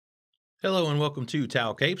Hello and welcome to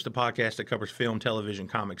Towel Capes, the podcast that covers film, television,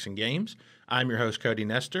 comics, and games. I'm your host, Cody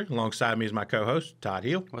Nestor. Alongside me is my co-host, Todd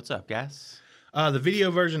Hill. What's up, guys? The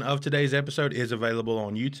video version of today's episode is available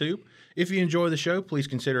on YouTube. If you enjoy the show, please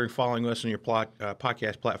consider following us on your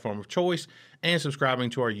podcast platform of choice and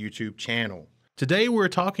subscribing to our YouTube channel. Today we're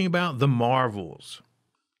talking about the Marvels.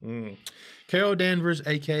 Carol Danvers,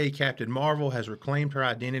 a.k.a. Captain Marvel, has reclaimed her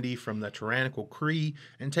identity from the tyrannical Kree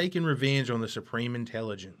and taken revenge on the Supreme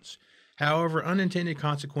Intelligence. However, unintended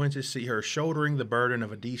consequences see her shouldering the burden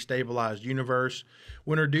of a destabilized universe.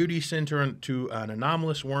 When her duties send her into an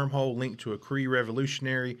anomalous wormhole linked to a Kree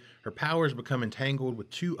revolutionary, her powers become entangled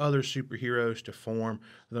with two other superheroes to form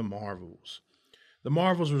the Marvels. The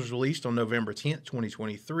Marvels was released on November 10th,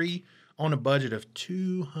 2023, on a budget of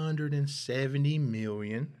 $270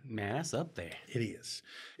 million. Man, that's up there. It is.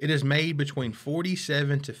 It is made between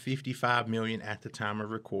 $47 to $55 million at the time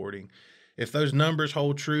of recording. If those numbers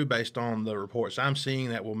hold true based on the reports I'm seeing,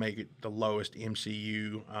 that will make it the lowest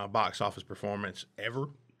MCU box office performance ever.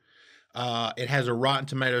 It has a Rotten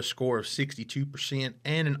Tomatoes score of 62%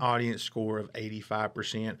 and an audience score of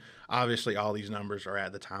 85%. Obviously, all these numbers are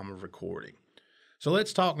at the time of recording. So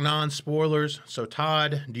let's talk non-spoilers. So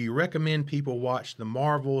Todd, do you recommend people watch The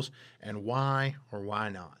Marvels, and why or why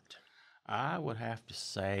not? I would have to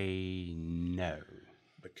say no.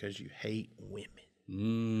 Because you hate women.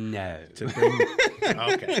 No.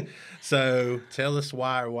 Okay. So tell us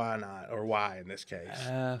why or why not, or why in this case.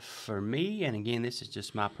 For me, and again, this is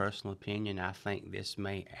just my personal opinion, I think this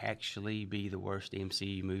may actually be the worst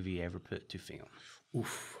MCU movie ever put to film.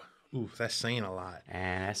 Oof, that's saying a lot.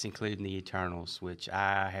 And that's including the Eternals, which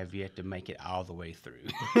I have yet to make it all the way through.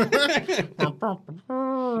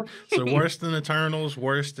 So worse than Eternals,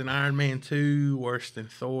 worse than Iron Man 2, worse than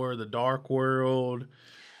Thor, The Dark World.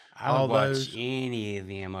 I would watch any of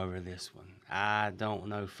them over this one. I don't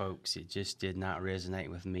know, folks. It just did not resonate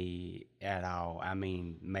with me at all. I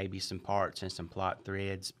mean, maybe some parts and some plot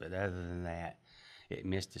threads, but other than that, it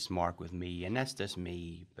missed its mark with me. And that's just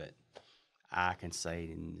me, but I can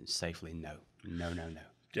say safely no. No.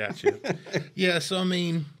 Gotcha. Yeah, so, I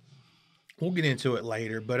mean, we'll get into it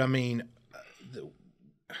later, but, I mean,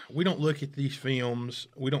 we don't look at these films,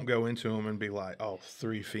 we don't go into them and be like, oh,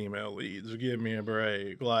 3 female leads, give me a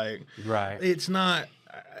break. Like, right. It's not,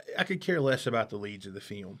 I could care less about the leads of the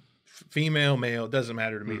film. Female, male, it doesn't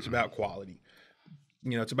matter to me. It's about quality.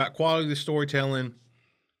 You know, it's about quality of the storytelling.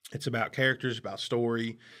 It's about characters, about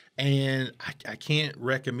story. And I can't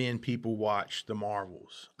recommend people watch The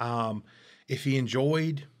Marvels. If you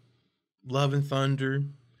enjoyed Love and Thunder,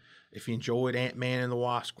 if you enjoyed Ant-Man and the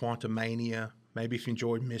Wasp, Quantumania, maybe if you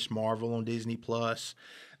enjoyed Ms. Marvel on Disney+,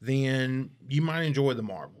 then you might enjoy The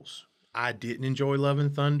Marvels. I didn't enjoy Love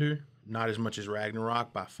and Thunder, not as much as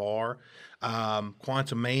Ragnarok by far.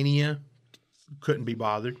 Quantumania, couldn't be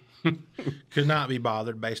bothered. Could not be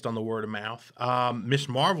bothered based on the word of mouth. Ms.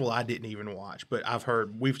 Marvel, I didn't even watch, but I've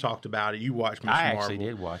heard, we've talked about it. You watched Ms. Marvel. I actually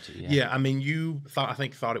did watch it, yeah. Yeah, I mean, I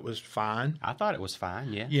think thought it was fine. I thought it was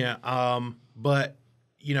fine, yeah. Yeah, but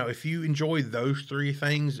you know, if you enjoy those 3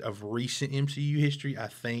 things of recent MCU history, I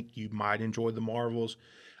think you might enjoy The Marvels.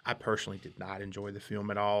 I personally did not enjoy the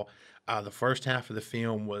film at all. The first half of the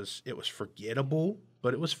film was forgettable,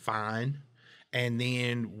 but it was fine. And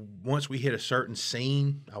then once we hit a certain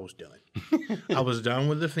scene, I was done. I was done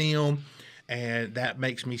with the film, and that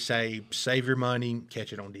makes me say, save your money,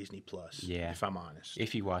 catch it on Disney+, yeah, if I'm honest.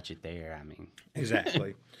 If you watch it there, I mean.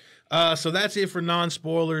 Exactly. So that's it for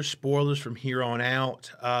non-spoilers. Spoilers from here on out.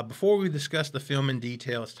 Before we discuss the film in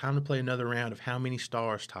detail, it's time to play another round of How Many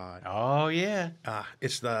Stars, Todd? Oh, yeah.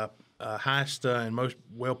 It's the highest and most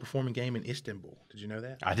well-performing game in Istanbul. Did you know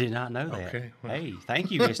that? I did not know that. Okay. Hey,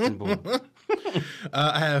 thank you, Istanbul.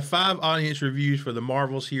 I have 5 audience reviews for the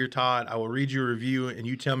Marvels here, Todd. I will read your review, and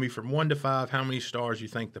you tell me from 1 to 5 how many stars you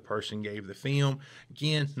think the person gave the film.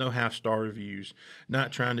 Again, no half-star reviews.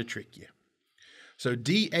 Not trying to trick you. So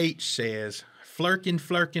DH says, flirkin',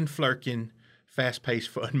 fast-paced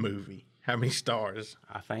fun movie. How many stars?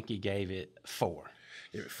 I think he gave it 4.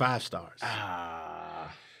 Give it 5 stars.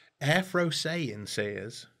 Ah. Afro Saiyan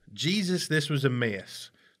says, Jesus, this was a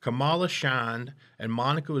mess. Kamala shined, and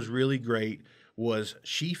Monica was really great.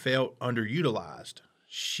 She felt underutilized.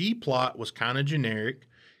 She plot was kind of generic.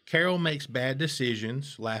 Carol makes bad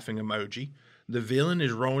decisions, laughing emoji. The villain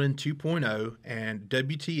is Ronan 2.0, and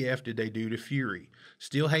WTF did they do to Fury?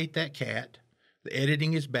 Still hate that cat. The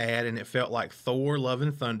editing is bad, and it felt like Thor, Love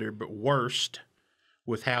and Thunder, but worst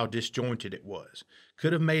with how disjointed it was.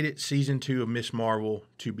 Could have made it season 2 of Ms. Marvel,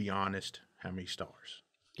 to be honest. How many stars?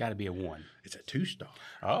 Got to be a 1. It's a 2-star.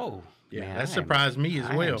 Oh, Yeah, man, that surprised me as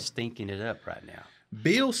well. I'm stinking it up right now.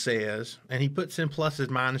 Bill says, and he puts in pluses,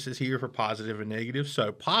 minuses here for positive and negative.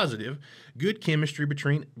 So positive, good chemistry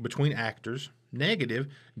between actors. Negative,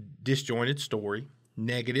 disjointed story.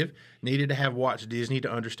 Negative, needed to have watched Disney to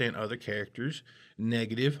understand other characters.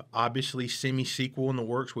 Negative, obviously semi-sequel in the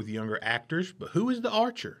works with younger actors. But who is the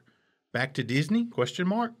Archer? Back to Disney? Question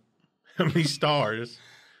mark. How many stars?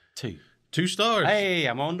 2. 2 stars. Hey,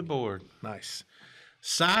 I'm on the board. Nice.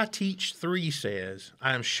 SciTeach3 says,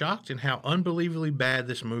 I am shocked in how unbelievably bad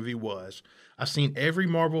this movie was. I've seen every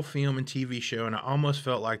Marvel film and TV show, and I almost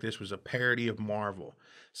felt like this was a parody of Marvel.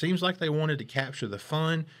 Seems like they wanted to capture the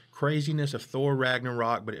fun, craziness of Thor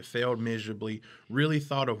Ragnarok, but it failed miserably. Really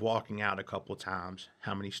thought of walking out a couple times.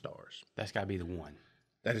 How many stars? That's got to be the 1.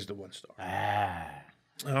 That is the 1 star. Ah.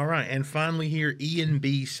 All right. And finally here, Ian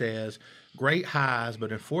B says, great highs,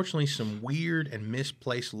 but unfortunately some weird and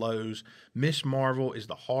misplaced lows. Miss Marvel is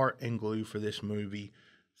the heart and glue for this movie.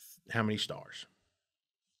 How many stars?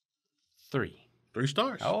 3. 3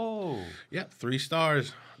 stars. Oh. Yep, 3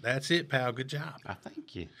 stars. That's it, pal. Good job.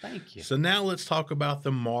 Thank you. Thank you. So now let's talk about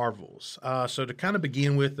the Marvels. So to kind of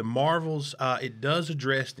begin with, the Marvels, it does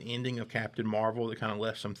address the ending of Captain Marvel that kind of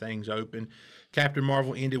left some things open. Captain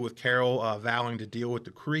Marvel ended with Carol vowing to deal with the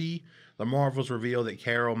Kree. The Marvels reveal that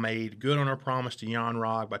Carol made good on her promise to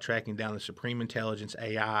Yon-Rogg by tracking down the Supreme Intelligence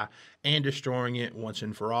AI and destroying it once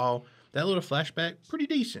and for all. That little flashback, pretty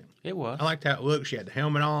decent. It was. I liked how it looked. She had the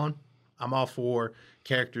helmet on. I'm all for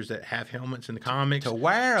characters that have helmets in the comics. To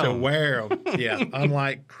wear them. To wear them, yeah.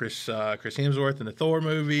 Unlike Chris Hemsworth in the Thor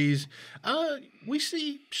movies, we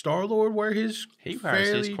see Star-Lord wear his. He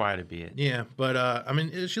wears his quite a bit. Yeah, but I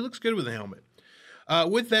mean, she looks good with a helmet.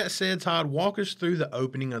 With that said, Todd, walk us through the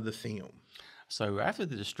opening of the film. So after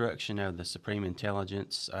the destruction of the Supreme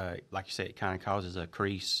Intelligence, like you said, it kind of causes a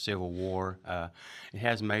Kree civil war. It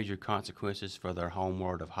has major consequences for their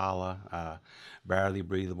homeworld of Hala, barely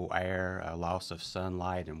breathable air, loss of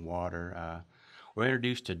sunlight and water. We're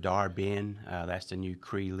introduced to Dar-Benn, that's the new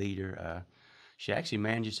Kree leader. She actually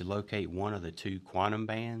manages to locate one of the 2 quantum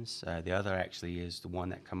bands. The other actually is the one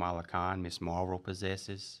that Kamala Khan, Miss Marvel,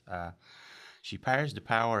 possesses. She pairs the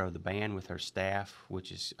power of the band with her staff,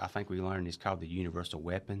 which is, I think we learned, is called the Universal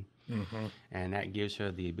Weapon. Mm-hmm. And that gives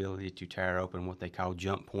her the ability to tear open what they call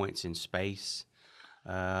jump points in space.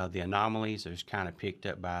 The anomalies are kind of picked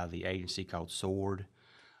up by the agency called SWORD.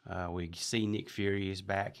 We see Nick Fury is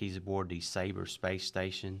back. He's aboard the Saber space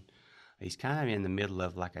station. He's kind of in the middle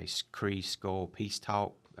of like a Kree Skull peace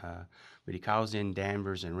talk, but he calls in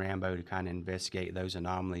Danvers and Rambo to kind of investigate those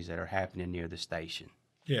anomalies that are happening near the station.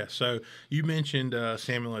 Yeah, so you mentioned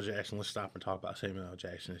Samuel L. Jackson. Let's stop and talk about Samuel L.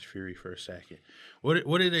 Jackson as Fury for a second.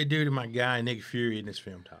 What did they do to my guy Nick Fury in this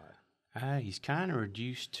film, Todd? He's kind of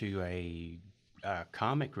reduced to a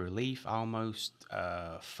comic relief, almost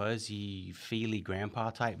fuzzy, feely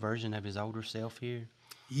grandpa type version of his older self here.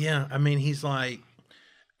 Yeah, I mean, he's like,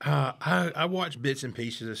 I watched bits and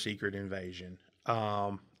pieces of Secret Invasion.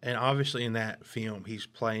 And obviously in that film, he's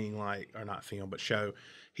playing like, or not film, but show,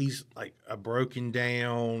 he's like a broken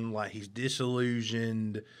down, like he's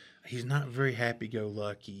disillusioned. He's not very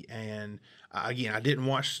happy-go-lucky. And again, I didn't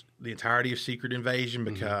watch the entirety of Secret Invasion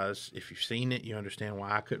because if you've seen it, you understand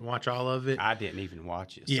why I couldn't watch all of it. I didn't even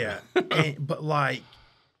watch it. So. Yeah. But like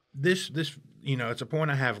this, you know, it's a point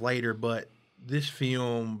I have later, but this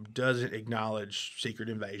film doesn't acknowledge Secret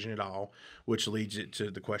Invasion at all, which leads it to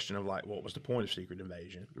the question of like, what was the point of Secret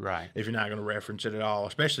Invasion? Right. If you're not going to reference it at all,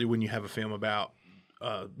 especially when you have a film about,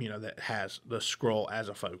 you know, that has the Skrull as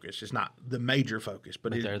a focus. It's not the major focus,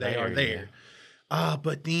 but they are there. Yeah.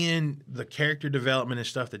 But then the character development and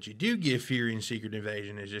stuff that you do give Fury in Secret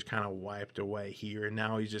Invasion is just kind of wiped away here. And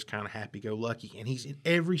now he's just kind of happy-go-lucky. And he's in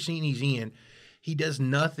every scene he's in, he does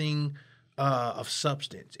nothing of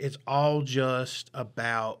substance. It's all just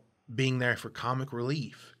about being there for comic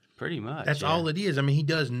relief. Pretty much. That's all it is. I mean, he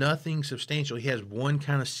does nothing substantial. He has one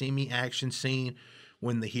kind of semi-action scene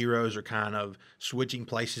when the heroes are kind of switching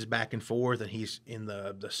places back and forth, and he's in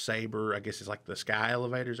the Saber, I guess it's like the sky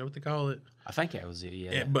elevator. Is that what they call it? I think that was it,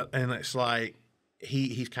 yeah. And it's like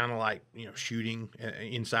he's kind of like, you know, shooting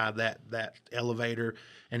inside that elevator,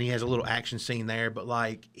 and he has a little action scene there, but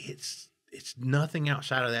like it's nothing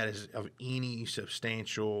outside of that is of any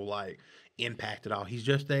substantial like impact at all. He's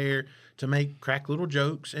just there to crack little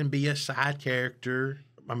jokes and be a side character.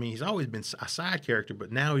 I mean, he's always been a side character,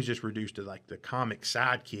 but now he's just reduced to like the comic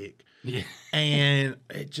sidekick. Yeah. And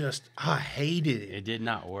I hated it. It did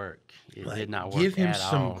not work. It did not work. Give him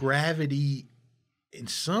some gravity in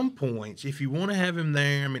some points. If you want to have him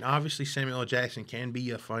there, I mean, obviously Samuel L. Jackson can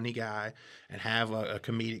be a funny guy and have a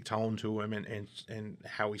comedic tone to him and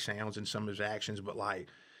how he sounds in some of his actions, but like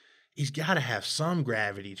he's got to have some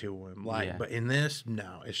gravity to him. Like, but in this,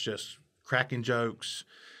 no, it's just cracking jokes,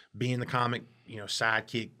 being the comic,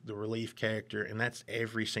 sidekick, the relief character, and that's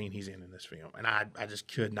every scene he's in this film. And I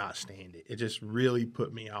just could not stand it. It just really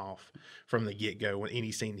put me off from the get-go when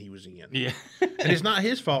any scene he was in. Yeah. And it's not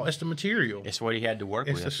his fault. It's the material. It's what he had to work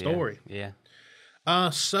with. It's the story. Yeah.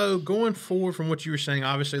 So going forward from what you were saying,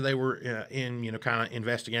 obviously they were kind of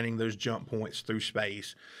investigating those jump points through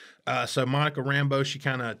space. So Monica Rambeau, she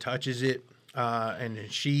kind of touches it, and then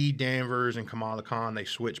she, Danvers, and Kamala Khan, they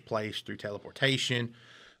switch place through teleportation.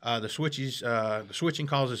 The switching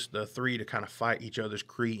causes the three to kind of fight each other's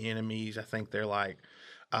Kree enemies. I think they're like,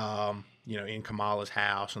 in Kamala's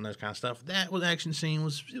house and those kind of stuff. That action scene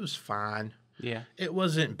was fine. Yeah, it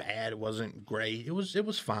wasn't bad. It wasn't great. It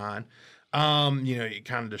was fine. It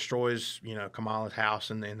kind of destroys, Kamala's house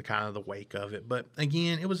and then kind of the wake of it. But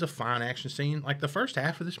again, it was a fine action scene. Like the first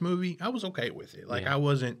half of this movie, I was okay with it. Like I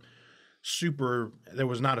wasn't there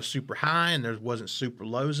was not a super high and there wasn't super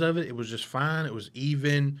lows of it. It was just fine. It was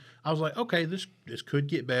even. I was like, okay, this could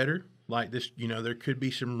get better. Like this, there could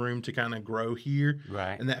be some room to kind of grow here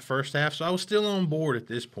in that first half. So I was still on board at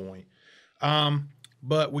this point.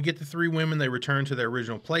 But we get the three women. They return to their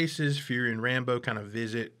original places. Fury and Rambeau kind of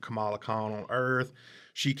visit Kamala Khan on Earth.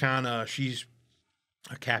 She's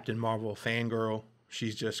a Captain Marvel fangirl.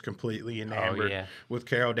 She's just completely enamored with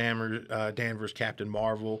Carol Danvers, Captain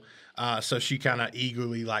Marvel. So she kind of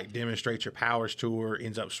eagerly demonstrates her powers to her,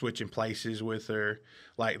 ends up switching places with her,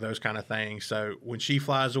 like those kind of things. So when she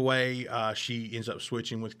flies away, she ends up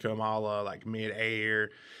switching with Kamala mid-air.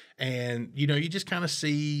 And, you just kind of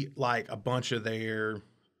see a bunch of their,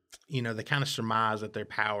 they kind of surmise that their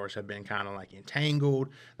powers have been kind of entangled.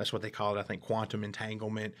 That's what they call it, I think, quantum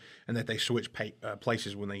entanglement, and that they switch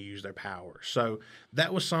places when they use their powers. So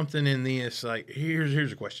that was something in this.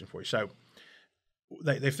 Here's a question for you. So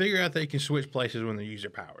they figure out they can switch places when they use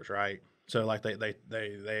their powers, right? So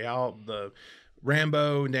they all, the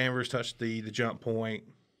Rambeau and Danvers touch the jump point.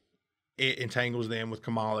 It entangles them with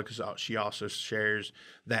Kamala because she also shares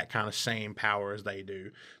that kind of same power as they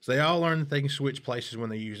do. So they all learn that they can switch places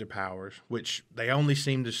when they use their powers, which they only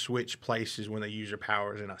seem to switch places when they use their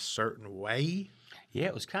powers in a certain way. Yeah,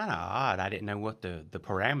 it was kind of odd. I didn't know what the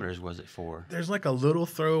parameters was it for. There's a little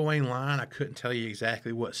throwaway line. I couldn't tell you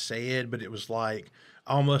exactly what said, but it was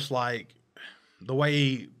almost like the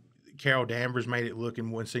way Carol Danvers made it look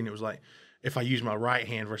in one scene. It was like, if I use my right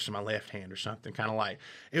hand versus my left hand or something,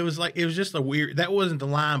 it was just a weird, that wasn't the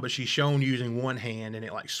line, but she's shown using one hand and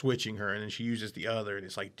it switching her, and then she uses the other and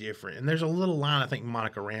it's different. And there's a little line I think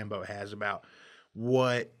Monica Rambeau has about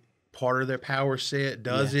what part of their power set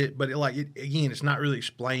does it, but again, it's not really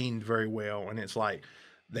explained very well. And it's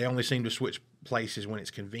they only seem to switch places when it's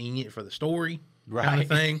convenient for the story kind of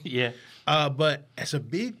thing. Yeah. But as a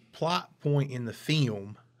big plot point in the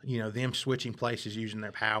film, them switching places using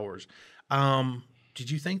their powers, did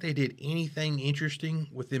you think they did anything interesting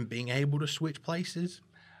with them being able to switch places?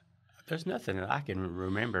 There's nothing that I can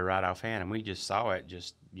remember right offhand, and we just saw it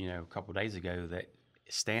a couple of days ago that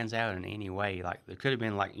stands out in any way. There could have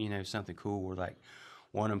been something cool where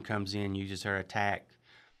one of them comes in, uses her attack,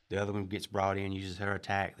 the other one gets brought in, uses her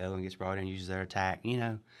attack, the other one gets brought in, uses their attack.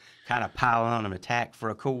 Kind of piling on an attack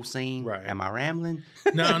for a cool scene. Right. Am I rambling?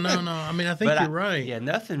 No. I mean, I think you're right. Yeah,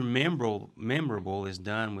 nothing memorable is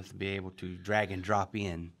done with being able to drag and drop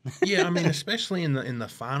in. Yeah, I mean, especially in the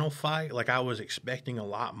final fight, I was expecting a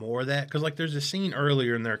lot more of that because there's a scene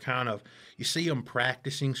earlier and they're you see them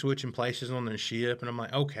practicing switching places on their ship, and I'm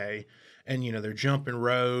like, okay. And they're jumping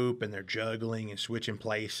rope and they're juggling and switching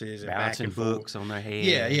places and bouncing back and books on their head.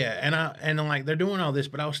 Yeah, and I'm they're doing all this,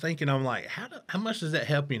 but I was thinking, I'm like, how much does that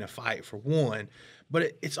help you in a fight for one?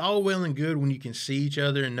 But it's all well and good when you can see each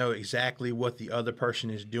other and know exactly what the other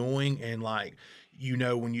person is doing, and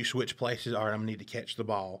when you switch places, all right, I'm gonna need to catch the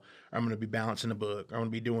ball, or I'm gonna be balancing a book, or I'm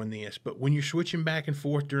gonna be doing this. But when you're switching back and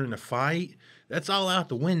forth during the fight, that's all out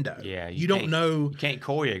the window. Yeah, you don't know. You can't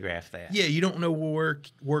choreograph that. Yeah, you don't know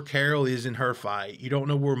where Carol is in her fight. You don't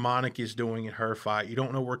know where Monica is doing in her fight. You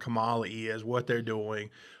don't know where Kamala is, what they're doing.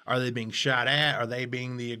 Are they being shot at? Are they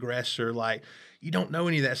being the aggressor? You don't know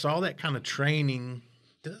any of that. So all that kind of training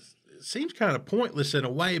seems kind of pointless in a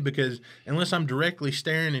way, because unless I'm directly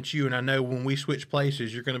staring at you and I know when we switch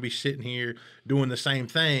places, you're going to be sitting here doing the same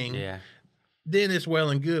thing. Yeah. Then it's well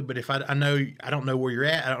and good. But if I don't know where you're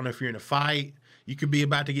at, I don't know if you're in a fight, you could be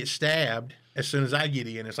about to get stabbed as soon as I get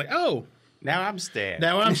in. It's oh, now I'm stabbed.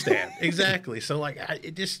 Exactly. So I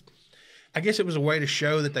guess it was a way to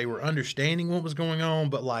show that they were understanding what was going on,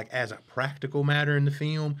 but as a practical matter in the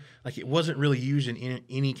film, it wasn't really used in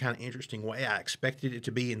any kind of interesting way. I expected it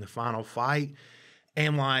to be in the final fight,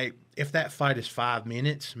 And like, if that fight is 5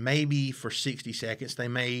 minutes, maybe for 60 seconds, they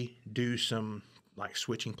may do some like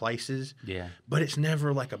switching places. Yeah. But it's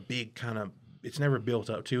never like a big it's never built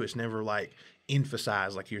up to. It's never like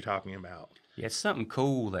emphasized like you're talking about. Yeah, it's something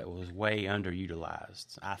cool that was way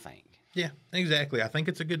underutilized, I think. Yeah, exactly. I think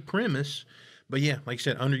it's a good premise. But yeah, like you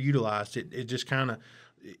said, underutilized. It just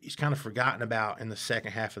it's kind of forgotten about in the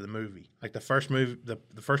second half of the movie. Like the first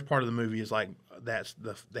part of the movie is like that's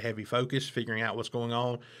the heavy focus, figuring out what's going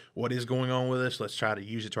on, what is going on with us. Let's try to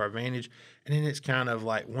use it to our advantage. And then it's kind of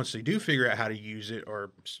like once they do figure out how to use it,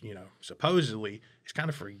 or supposedly, it's kind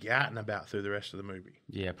of forgotten about through the rest of the movie.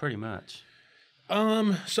 Yeah, pretty much.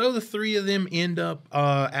 So the three of them end up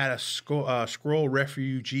at a Skrull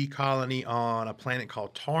refugee colony on a planet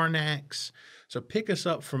called Tarnax. So pick us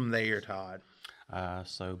up from there, Todd.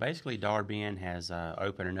 So basically, Darbian has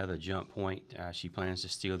opened another jump point. She plans to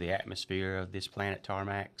steal the atmosphere of this planet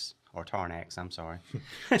Tarmax. Or Tarnax, I'm sorry.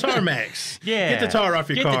 Tarmax. Yeah. Get the tar off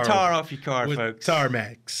your car. Get the tar off your car, folks.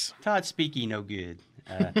 Tarmax. Todd Speaky, no good.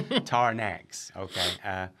 Tarnax.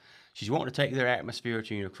 Okay. She's wanting to take their atmosphere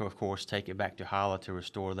to, of course, take it back to Hala to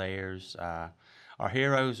restore theirs. Our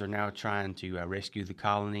heroes are now trying to rescue the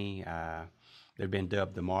colony. They've been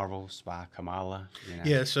dubbed the Marvels by Kamala.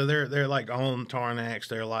 Yeah, so they're like on Tarnax.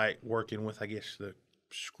 They're like working with, I guess, the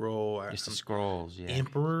Skrull. Just the Skrulls, yeah.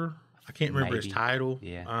 Emperor. I can't remember his title.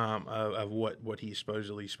 Yeah. Of what he's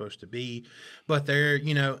supposedly supposed to be, but they're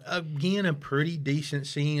again a pretty decent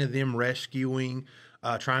scene of them rescuing.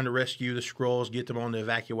 Trying to rescue the Skrulls, get them on the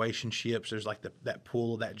evacuation ships. There's like that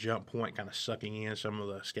pull, that jump point kind of sucking in some of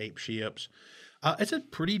the escape ships. It's a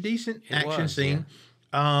pretty decent action scene.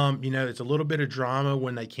 Yeah. It's a little bit of drama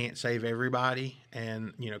when they can't save everybody.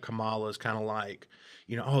 And, Kamala's kind of like,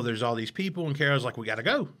 oh, there's all these people. And Carol's like, we got to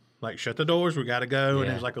go. Like, shut the doors. We got to go. Yeah. And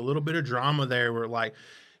there's like a little bit of drama there where like,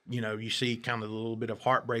 you see kind of a little bit of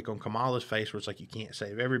heartbreak on Kamala's face where it's like you can't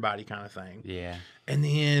save everybody kind of thing. Yeah. And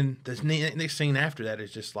then the next scene after that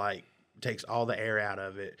is just like takes all the air out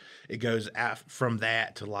of it. It goes from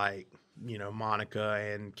that to like,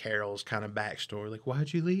 Monica and Carol's kind of backstory. Like,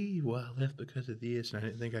 why'd you leave? Well, I left because of this, and I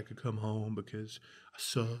didn't think I could come home because I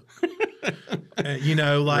suck.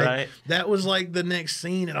 Right. That was like the next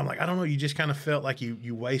scene. And I'm like, I don't know. You just kind of felt like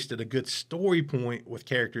you wasted a good story point with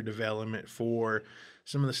character development for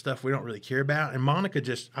some of the stuff we don't really care about. And Monica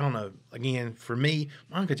just, I don't know, again, for me,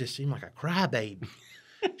 Monica just seemed like a crybaby.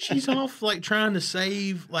 She's off like trying to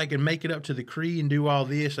save, like, and make it up to the Kree and do all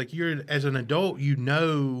this. Like, as an adult,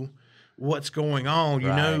 what's going on.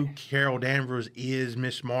 Right. Carol Danvers is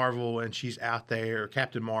Miss Marvel, and she's out there, or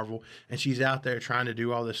Captain Marvel, and she's out there trying to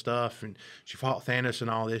do all this stuff, and she fought Thanos and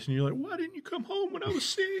all this, and you're like, why didn't you come home when I was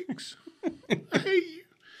 6? I hate you.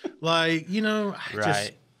 Like,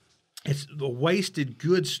 right. It's the wasted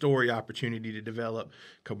good story opportunity to develop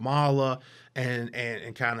Kamala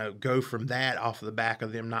and kind of go from that off of the back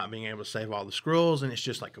of them not being able to save all the Skrulls, and it's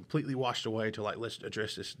just like completely washed away to like, let's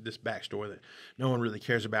address this backstory that no one really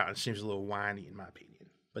cares about and seems a little whiny in my opinion.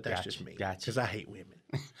 But that's just me because I hate women.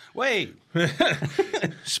 Wait.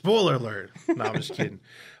 Spoiler alert. No, I'm just kidding.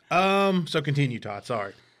 So continue, Todd.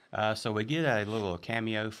 Sorry. So we get a little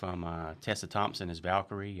cameo from Tessa Thompson as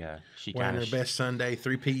Valkyrie. She wearing her best Sunday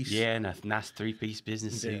 3-piece. Yeah, and a nice 3-piece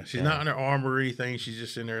business suit. Yeah, she's not in her armor or anything. She's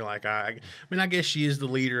just in there like I guess she is the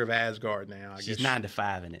leader of Asgard now. She's 9 to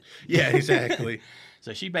 5 in it. Yeah, exactly.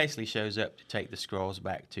 So she basically shows up to take the Skrulls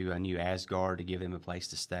back to a new Asgard to give them a place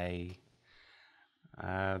to stay.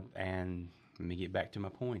 And let me get back to my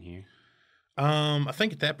point here. I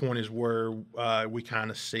think at that point is where we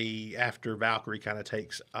kind of see after Valkyrie kind of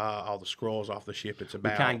takes all the Skrulls off the ship. It's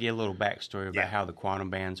about we kind of get a little backstory about how the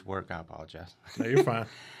quantum bands work. I apologize. No, you're fine.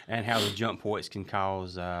 And how the jump points can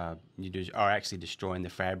cause are actually destroying the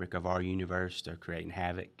fabric of our universe. They're creating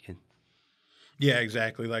havoc. Yeah,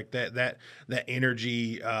 exactly. Like that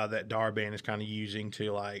energy that Darban is kind of using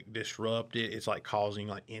to like disrupt it. It's like causing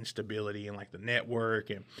like instability in like the network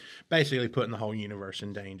and basically putting the whole universe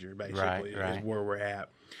in danger. Basically, right. Is where we're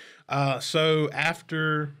at. So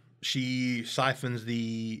after she siphons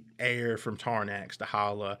the air from Tarnax to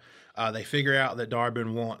Hala, they figure out that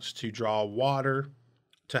Darban wants to draw water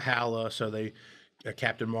to Hala. So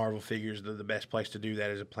Captain Marvel figures that the best place to do that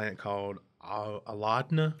is a planet called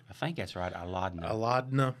Aladna. I think that's right, Aladna.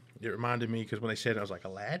 Aladna. It reminded me because when they said it, I was like,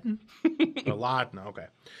 Aladdin? Aladna, okay.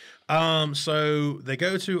 So they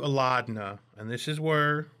go to Aladna, and this is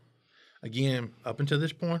where, again, up until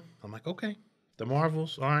this point, I'm like, okay, the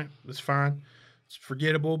Marvels, all right, that's fine. It's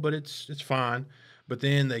forgettable, but it's fine. But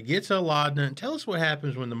then they get to Aladna, and tell us what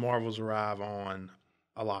happens when the Marvels arrive on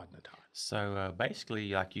Aladna, Todd. So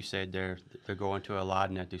basically, like you said, they're going to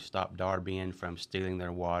Aladdin to stop Darbian from stealing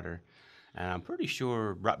their water. And I'm pretty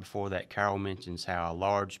sure right before that, Carol mentions how a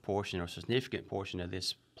large portion or significant portion of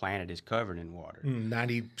this planet is covered in water.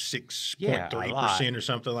 96.3% or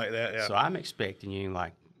something like that. Yeah. So I'm expecting you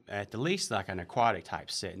like at the least like an aquatic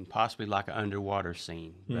type setting, possibly like an underwater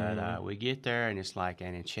scene. But we get there and it's like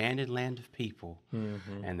an enchanted land of people.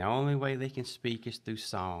 And the only way they can speak is through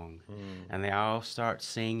song. And they all start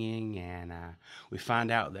singing, and we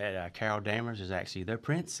find out that Carol Danvers is actually their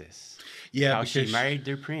princess. Yeah, because she married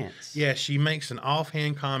their prince. Yeah, she makes an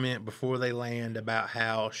offhand comment before they land about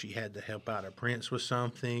how she had to help out her prince with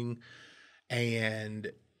something.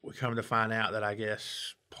 And we come to find out that I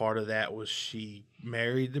guess part of that was she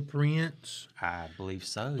married the prince. I believe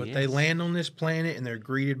so. But they land on this planet and they're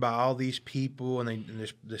greeted by all these people, and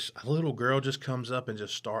this little girl just comes up and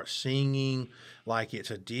just starts singing like it's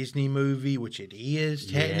a Disney movie, which it is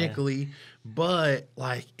technically, but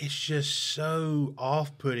like it's just so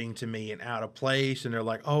off-putting to me and out of place. And they're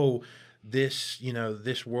like, oh, this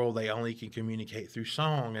world, they only can communicate through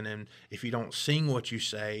song, and then if you don't sing what you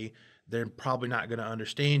say, they're probably not going to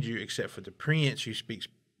understand you, except for the prince, who speaks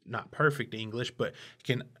not perfect English, but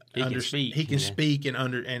he can speak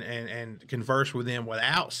and converse with them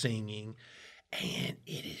without singing, and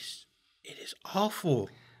it is awful.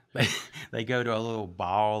 They go to a little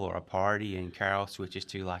ball or a party, and Carol switches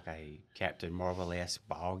to like a Captain Marvel-esque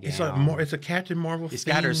ball gown. It's a Captain Marvel. It's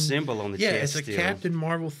got her symbol on the chest. Yeah, it's a still. Captain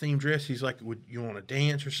Marvel themed dress. He's like, "Would you want to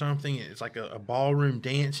dance or something?" It's like a ballroom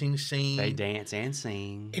dancing scene. They dance and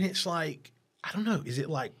sing, and it's like, I don't know.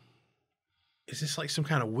 Is this like some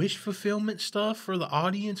kind of wish fulfillment stuff for the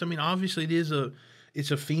audience? I mean, obviously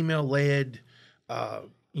it's a female led,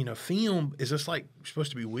 film. Is this like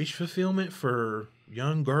supposed to be wish fulfillment for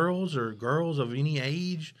young girls or girls of any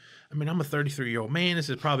age? I mean, I'm a 33-year-old man. This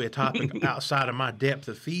is probably a topic outside of my depth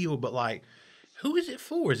of field, but like, who is it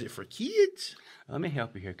for? Is it for kids? Let me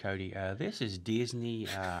help you here, Cody. This is Disney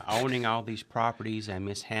owning all these properties and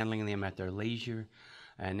mishandling them at their leisure.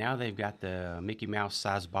 And now they've got the Mickey Mouse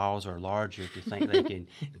sized balls or larger to think they can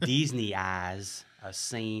Disney-ize a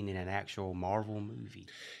scene in an actual Marvel movie.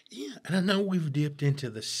 Yeah, and I know we've dipped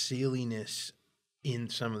into the silliness in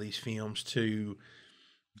some of these films to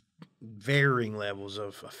varying levels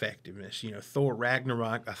of effectiveness. Thor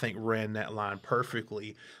Ragnarok, I think, ran that line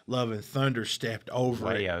perfectly. Love and Thunder stepped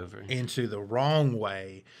over into the wrong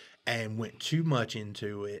way and went too much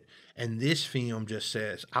into it. And this film just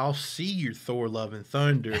says, I'll see your Thor, Love, and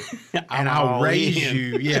Thunder, and I'll raise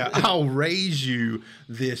you. Yeah, I'll raise you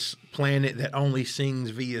this planet that only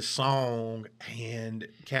sings via song, and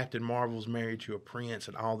Captain Marvel's married to a prince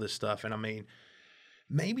and all this stuff. And I mean,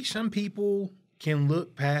 maybe some people can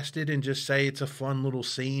look past it and just say it's a fun little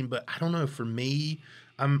scene, but I don't know. For me,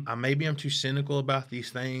 maybe I'm too cynical about these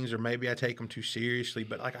things, or maybe I take them too seriously,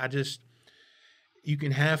 but like you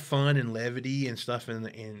can have fun and levity and stuff in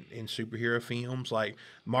superhero films. Like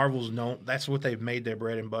Marvel's known, that's what they've made their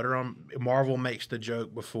bread and butter on. Marvel makes the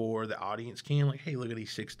joke before the audience can, like, hey, look at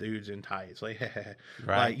these 6 dudes in tights. Like,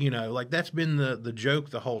 right. Like that's been the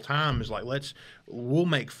joke the whole time, is like, we'll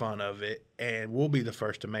make fun of it and we'll be the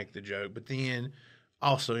first to make the joke, but then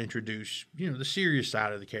also introduce, the serious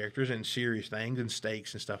side of the characters and serious things and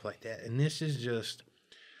stakes and stuff like that. And this is just,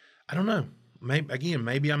 I don't know.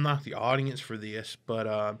 Maybe I'm not the audience for this,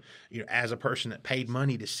 but as a person that paid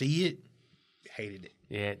money to see it, hated it.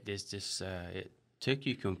 Yeah, it's just it took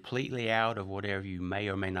you completely out of whatever you may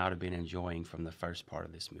or may not have been enjoying from the first part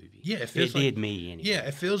of this movie. Yeah, it did me anyway. Yeah,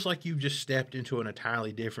 it feels like you just stepped into an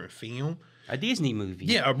entirely different film. A Disney movie.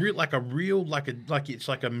 Yeah, it's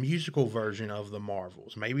like a musical version of the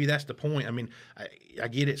Marvels. Maybe that's the point. I mean, I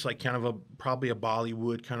get it's like kind of probably a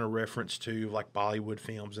Bollywood kind of reference to like Bollywood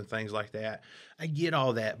films and things like that. I get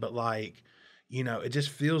all that, but like, it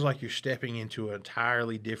just feels like you're stepping into an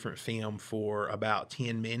entirely different film for about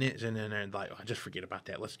 10 minutes, and then like, just forget about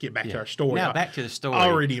that. Let's get back to our story. Now back to the story.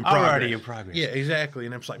 Already in progress. Yeah, exactly.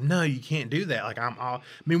 And I'm just like, no, you can't do that. Like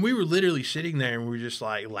we were literally sitting there and we were just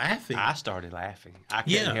like laughing. I started laughing. I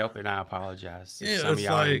couldn't help it, and I apologize if some of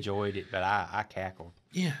y'all enjoyed it, but I cackled.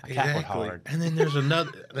 Yeah, I cackled hard. And then there's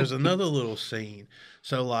another little scene.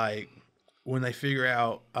 So like when they figure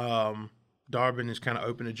out Darbian is kind of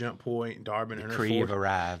open a jump point. Darbian and her Kree have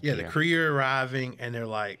arrived. Yeah, the Kree are arriving, and they're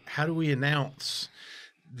like, how do we announce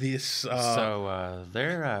this? So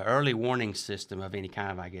their early warning system of any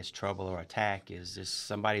kind of, I guess, trouble or attack is just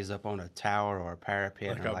somebody's up on a tower or a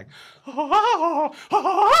parapet, and they're like,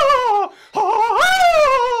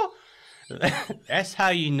 that's how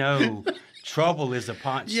you know Trouble is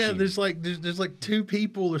upon you. Yeah, there's like 2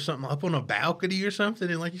 people or something up on a balcony or something,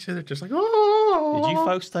 and like you said, they're just like, oh. Did you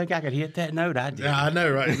folks think I could hit that note? I did. Yeah, I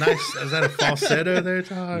know, right? Nice. Is that a falsetto there,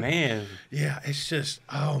 Todd? Man. Yeah, it's just,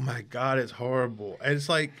 oh my God, it's horrible. And it's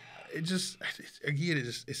like, it's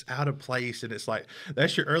out of place, and it's like,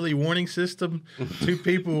 that's your early warning system. 2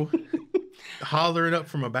 people hollering up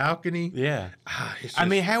from a balcony. Yeah. I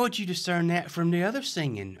mean, how would you discern that from the other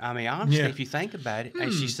singing? I mean, honestly, if you think about it,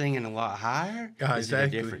 is she singing a lot higher? Is it a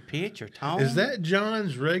different pitch or tone? Is that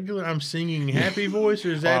John's regular I'm singing happy voice,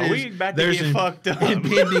 or is that we about to get fucked up?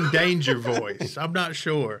 Impending danger voice? I'm not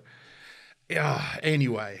sure. Yeah.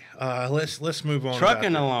 Anyway, let's move on.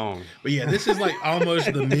 Trucking along. But yeah, this is like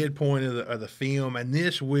almost the midpoint of the film, and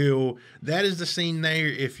that is the scene there.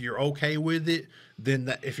 If you're okay with it,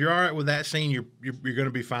 then if you're all right with that scene, you're going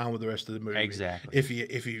to be fine with the rest of the movie. Exactly.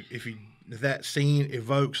 If that scene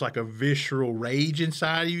evokes like a visceral rage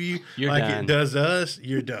inside of you, you're like done. It does us,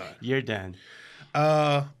 you're done. You're done.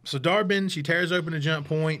 So Darbin, she tears open a jump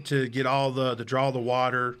point to get to draw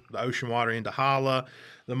the ocean water into Hala.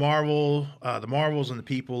 The Marvels and the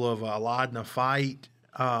people of Aladna fight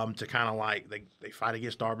to kind of like they fight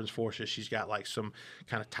against Darbin's forces. She's got like some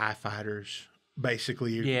kind of TIE fighters,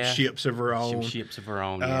 basically ships of her own. Some ships of her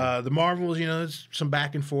own. Yeah. The Marvels, there's some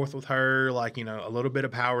back and forth with her, like a little bit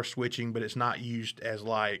of power switching, but it's not used as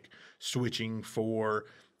like switching for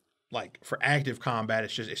active combat.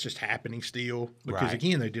 It's just happening still because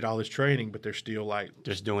again they did all this training, but they're still like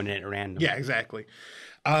just doing it at random. Yeah, exactly.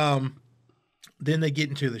 Then they get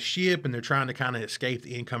into the ship and they're trying to kind of escape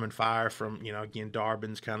the incoming fire from, again,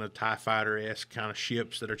 Darbin's kind of TIE Fighter-esque kind of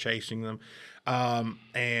ships that are chasing them.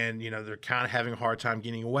 And, they're kind of having a hard time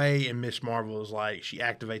getting away. And Miss Marvel is like, she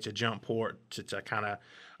activates a jump point to kind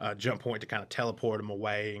of teleport them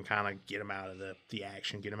away and kind of get them out of the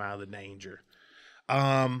action, get them out of the danger.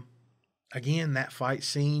 Again, that fight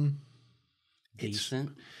scene.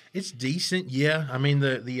 Decent. It's decent, yeah. I mean,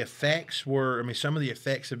 the effects some of the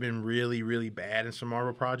effects have been really, really bad in some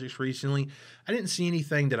Marvel projects recently. I didn't see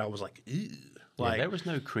anything that I was like, ew. Like, there was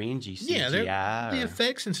no cringy CGI. Yeah, the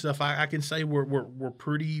effects and stuff I can say were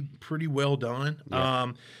pretty well done.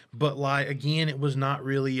 Yeah. But like again, it was not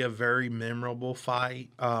really a very memorable fight.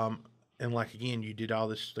 And like again, you did all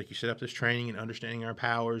this, like you set up this training and understanding our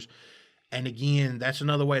powers. And again, that's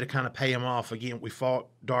another way to kind of pay him off. Again, we fought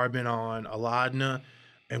Darbin on Aladna,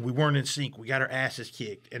 and we weren't in sync. We got our asses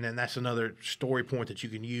kicked. And then that's another story point that you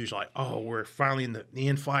can use. Like, oh, we're finally in the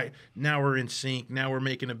end fight. Now we're in sync. Now we're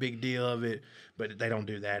making a big deal of it. But they don't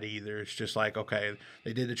do that either. It's just like, okay,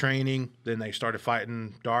 they did the training. Then they started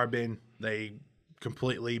fighting Darbin. They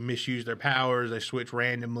completely misuse their powers. They switch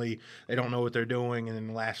randomly. They don't know what they're doing. And in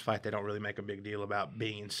the last fight, they don't really make a big deal about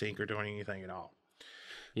being in sync or doing anything at all.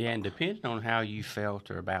 Yeah, and depending on how you felt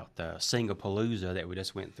or about the Singapalooza that we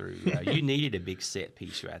just went through, you needed a big set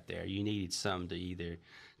piece right there. You needed something to either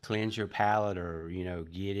cleanse your palate or,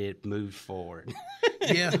 get it moved forward.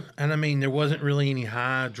 Yeah, and I mean, there wasn't really any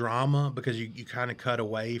high drama because you kind of cut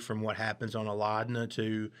away from what happens on Aladna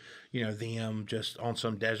to, them just on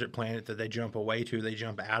some desert planet that they jump away to. They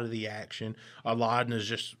jump out of the action. Aladna's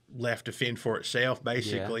just left to fend for itself,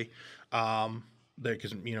 basically. Yeah.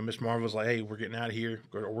 Because Miss Marvel's like, hey, we're getting out of here,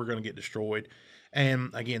 or we're going to get destroyed.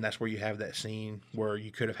 And again, that's where you have that scene where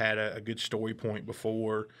you could have had a good story point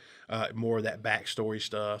before, more of that backstory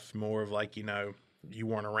stuff, more of like, you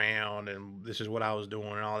weren't around and this is what I was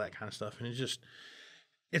doing and all that kind of stuff. And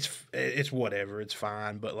it's whatever, it's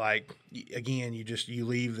fine. But like, again, you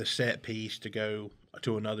leave the set piece to go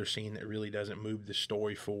to another scene that really doesn't move the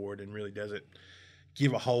story forward and really doesn't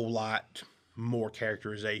give a whole lot more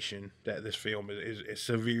characterization. That this film is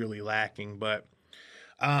severely lacking. But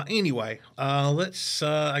anyway, let's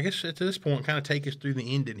I guess at this point kind of take us through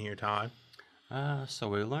the ending here, Todd. So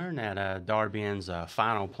we learned that Darbin's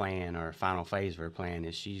final plan or final phase of her plan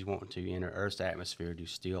is she's wanting to enter Earth's atmosphere to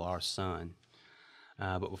steal our sun.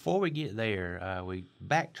 But before we get there, we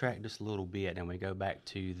backtrack just a little bit and we go back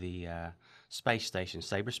to the space station,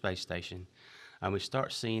 Sabre Space Station. We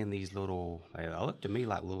start seeing these little, they look to me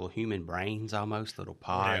like little human brains almost, little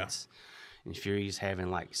pods. Yeah. And Fury's having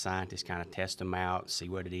like scientists kind of test them out, see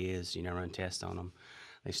what it is, run tests on them.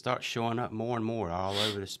 They start showing up more and more all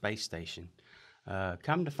over the space station.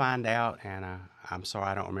 Come to find out, and I'm sorry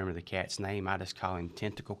I don't remember the cat's name. I just call him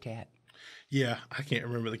Tentacle Cat. Yeah, I can't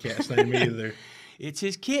remember the cat's name either. It's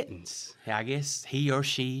his kittens. I guess he or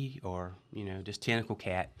she or, just Tentacle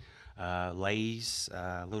Cat. Lays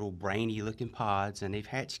little brainy-looking pods, and they've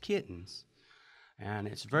hatched kittens. And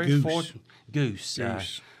it's very fortunate. Goose.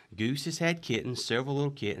 Goose has had kittens, several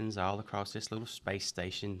little kittens, all across this little space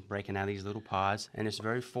station, breaking out of these little pods. And it's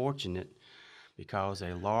very fortunate because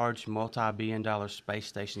a large multi-billion-dollar space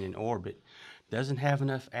station in orbit doesn't have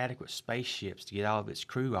enough adequate spaceships to get all of its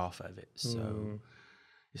crew off of it. So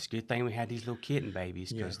it's a good thing we had these little kitten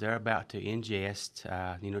babies, because they're about to ingest,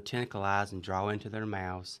 tentacleize and draw into their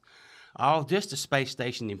mouths all just the space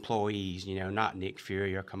station employees, not Nick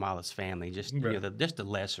Fury or Kamala's family, just just the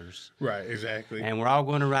lessers. Right, exactly. And we're all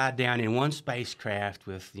going to ride down in one spacecraft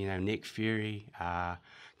with Nick Fury,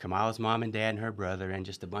 Kamala's mom and dad and her brother, and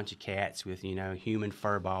just a bunch of cats with human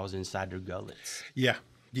fur balls inside their gullets. Yeah,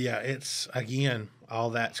 it's again all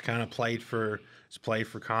that's kind of played for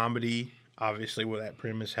comedy. Obviously, with that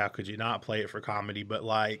premise, how could you not play it for comedy? But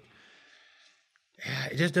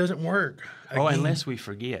it just doesn't work. Oh, unless we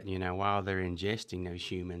forget, while they're ingesting those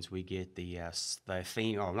humans, we get the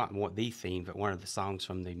theme, or not the theme, but one of the songs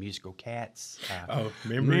from the musical Cats.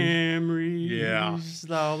 Memories. Yeah.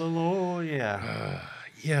 All alone. Yeah.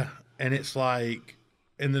 Yeah. And it's like,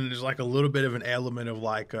 and then there's like a little bit of an element of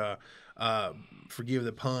like, forgive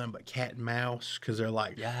the pun, but cat and mouse, because they're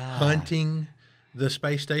like hunting the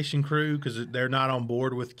space station crew, because they're not on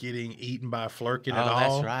board with getting eaten by a Flerken at all.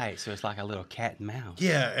 Oh, that's right. So it's like a little cat and mouse.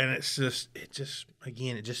 Yeah, and it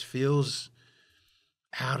just feels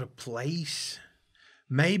out of place.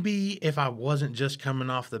 Maybe if I wasn't just coming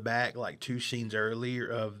off the back like 2 scenes earlier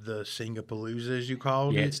of the Singapalooza, as you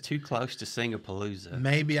called it. Yeah, it's too close to Singapalooza.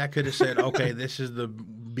 Maybe I could have said, okay, this is the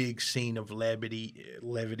big scene of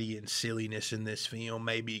levity and silliness in this film.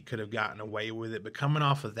 Maybe it could have gotten away with it. But coming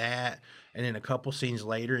off of that, and then a couple scenes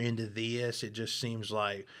later into this, it just seems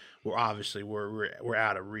like we're out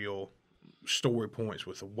of real story points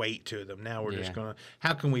with a weight to them. Now we're just gonna,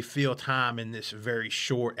 how can we fill time in this very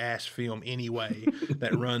short ass film anyway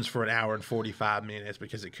that runs for an hour and 45 minutes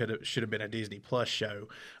because it should have been a Disney Plus show?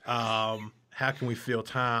 How can we fill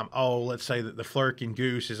time? Oh, let's say that the Flerken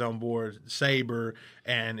goose is on board Saber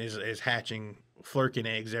and is hatching Flerken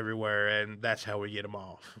eggs everywhere, and that's how we get them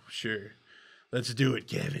off. Sure. Let's do it,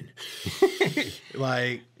 Kevin.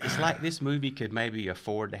 It's like this movie could maybe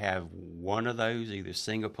afford to have one of those, either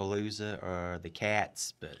Singapalooza or the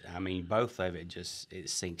Cats, but I mean, both of it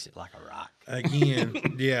sinks it like a rock. Again,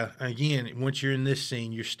 once you're in this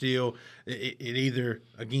scene, you're still it either,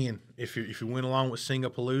 again, if you went along with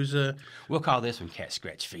Singapalooza, we'll call this one Cat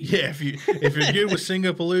Scratch Fever. Yeah, if you're good with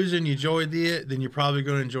Singapalooza and you enjoyed it, then you're probably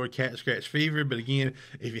going to enjoy Cat Scratch Fever. But again,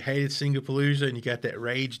 if you hated Singapalooza and you got that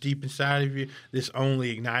rage deep inside of you, this only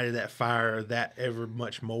ignited that fire that ever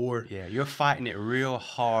much more. Yeah, you're fighting it real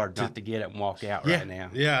hard not to get up and walk out right now.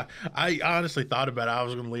 Yeah, I honestly thought about it. I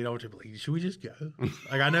was going to lean over to like, should we just go?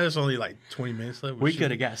 I know it's only like 20 minutes left. We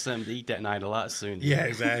could have got something to eat that night a lot sooner. Yeah,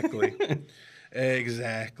 exactly.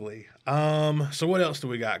 Exactly. So what else do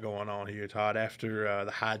we got going on here, Todd, after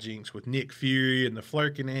the hijinks with Nick Fury and the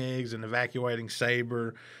Flerken eggs and evacuating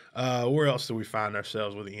Saber? Where else do we find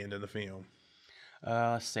ourselves with the end of the film?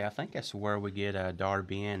 Let's see. I think that's where we get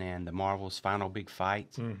Dar-Benn and the Marvel's final big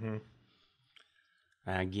fight. Mm-hmm.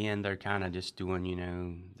 Again, they're kind of just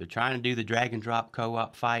doing, they're trying to do the drag and drop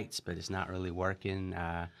co-op fights, but it's not really working.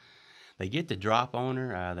 They get the drop on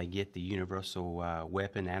her. They get the universal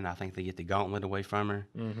weapon, and I think they get the gauntlet away from her.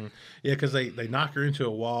 Mm-hmm. Yeah, because they knock her into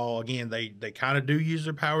a wall. Again, they kind of do use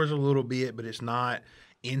their powers a little bit, but it's not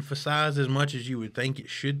emphasized as much as you would think it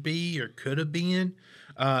should be or could have been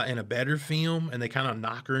in a better film. And they kind of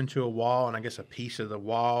knock her into a wall, and I guess a piece of the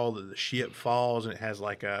wall, the ship falls, and it has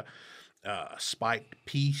like a spiked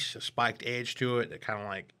piece, a spiked edge to it that kind of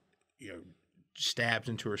like, stabs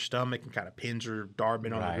into her stomach and kind of pins her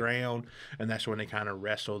Dar-Benn on the ground, and that's when they kind of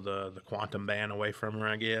wrestle the quantum band away from her,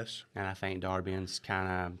 I guess. And I think Dar-Benn's kind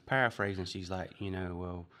of paraphrasing. She's like,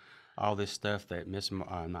 well, all this stuff that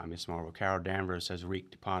not Miss Marvel, Carol Danvers has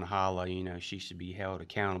wreaked upon Hala, she should be held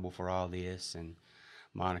accountable for all this. And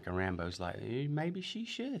Monica Rambeau's like, maybe she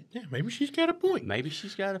should. Yeah, maybe she's got a point. Maybe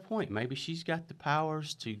she's got a point. Maybe she's got the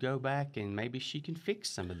powers to go back, and maybe she can fix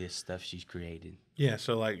some of this stuff she's created. Yeah,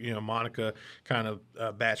 so Monica kind of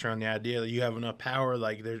bats around the idea that you have enough power.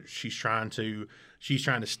 Like she's trying to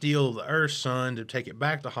steal the Earth's sun to take it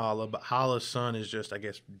back to Hala, but Hala's sun is just, I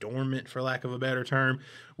guess, dormant, for lack of a better term.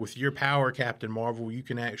 With your power, Captain Marvel, you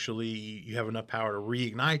have enough power to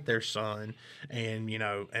reignite their sun and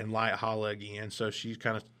light Hala again. So she's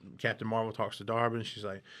Captain Marvel talks to Dar-Benn. She's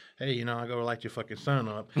like, hey, I go light your fucking sun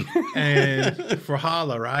up. And for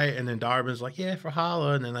Hala, right? And then Dar-Benn's like, yeah, for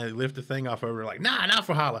Hala. And then they lift the thing off over, like, nah, not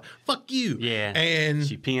for Hala. Fuck you. Yeah. And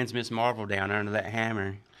she pins Miss Marvel down under that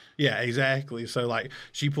hammer. Yeah, exactly. So,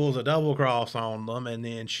 she pulls a double cross on them, and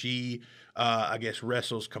then she, I guess,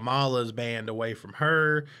 wrestles Kamala's band away from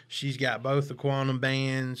her. She's got both the quantum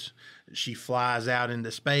bands. she flies out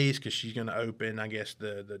into space because she's going to open, I guess,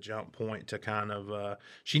 the jump point to kind of.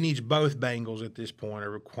 She needs both bangles at this point,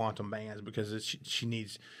 or quantum bands, because she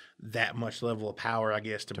needs that much level of power, I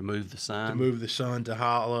guess, to move the sun. To move the sun to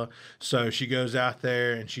Hala. So she goes out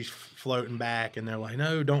there and she's floating back, and they're like,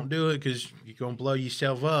 "No, don't do it because you're gonna blow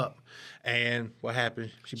yourself up." And what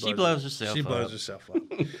happens? She blows herself up.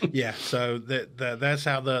 Yeah. So that's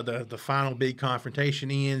how the final big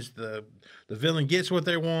confrontation ends. The villain gets what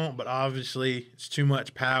they want, but obviously it's too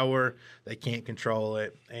much power. They can't control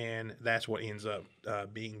it, and that's what ends up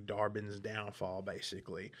being Darbin's downfall,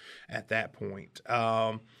 basically, at that point.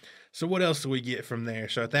 So what else do we get from there?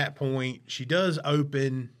 So at that point, she does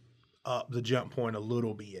open up the jump point a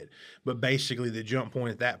little bit, but basically the jump point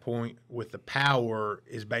at that point with the power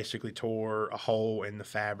is basically tore a hole in the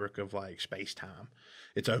fabric of like space-time.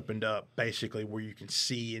 It's opened up basically where you can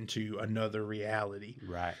see into another reality.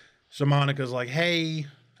 Right. So Monica's like, "Hey,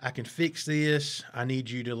 I can fix this. I need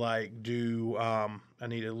you to like do, I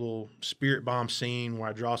need a little spirit bomb scene where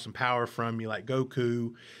I draw some power from you like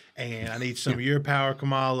Goku. And I need some of your power,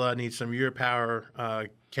 Kamala. I need some of your power,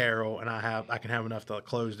 Carol. And I can have enough to like,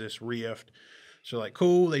 close this rift." So like,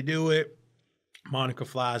 cool, they do it. Monica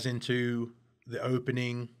flies into the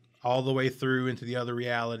opening all the way through into the other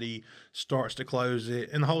reality, starts to close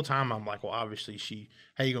it. And the whole time I'm like, well, obviously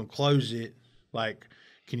how you going to close it? Like,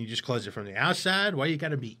 can you just close it from the outside? Why you got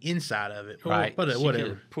to be inside of it? Right. But she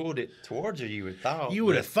whatever. Pulled it towards her, you would thought. You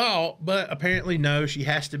would have thought, but apparently no. She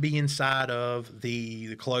has to be inside of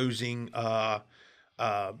the closing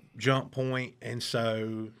jump point, and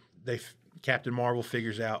so Captain Marvel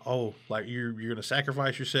figures out, oh, like you're going to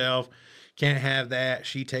sacrifice yourself. Can't have that.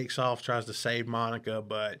 She takes off, tries to save Monica,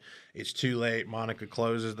 but it's too late. Monica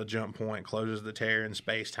closes the jump point, closes the tear in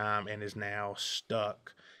space-time, and is now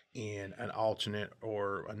stuck in an alternate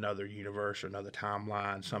or another universe or another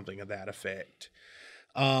timeline, something of that effect.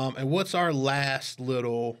 And what's our last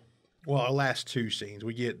our last two scenes?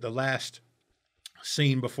 We get the last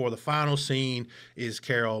scene before the final scene is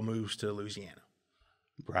Carol moves to Louisiana.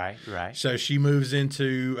 Right. So she moves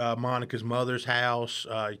into Monica's mother's house.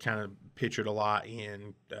 You kind of pictured a lot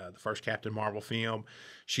in the first Captain Marvel film.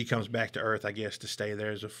 She comes back to Earth, I guess, to stay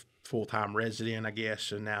there as a full-time resident, I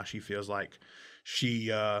guess, and now she feels like she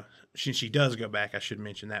does go back. I should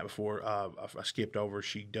mention that before. I skipped over.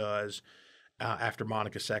 She does, after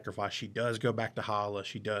Monica's sacrifice, she does go back to Hala.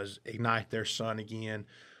 She does ignite their sun again.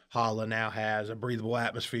 Hala now has a breathable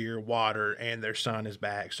atmosphere, water, and their sun is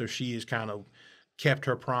back. So she has kind of kept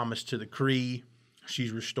her promise to the Kree.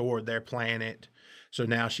 She's restored their planet. So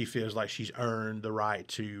now she feels like she's earned the right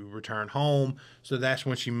to return home. So that's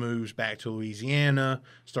when she moves back to Louisiana,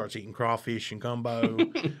 starts eating crawfish and gumbo.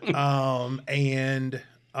 You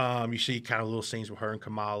see kind of little scenes with her and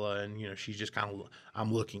Kamala, and, she's just kind of,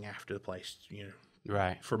 I'm looking after the place,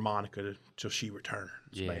 right, for Monica till she returns,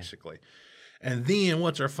 basically. And then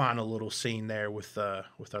what's our final little scene there with our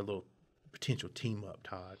little potential team up,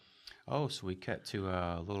 Todd? Oh, so we cut to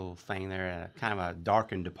a little thing there at kind of a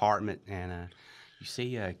darkened apartment, and you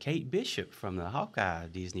see Kate Bishop from the Hawkeye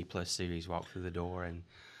Disney Plus series walk through the door, and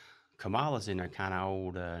Kamala's in her kind of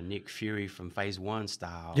old Nick Fury from Phase 1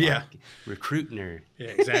 style. Yeah. Like, recruiting her. Yeah,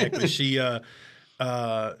 exactly. She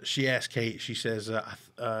asks Kate, she says,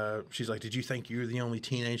 she's like, "Did you think you were the only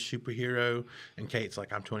teenage superhero?" And Kate's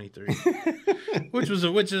like, "I'm 23." which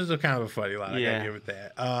is a kind of a funny line. I gotta give it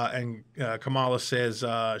that. And Kamala says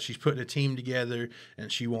she's putting a team together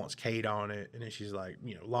and she wants Kate on it. And then she's like,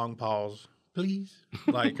 long pause, please,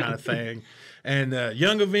 like kind of thing. And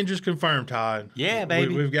Young Avengers confirmed, Todd. Yeah,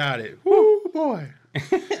 baby. We've got it. Woo, boy.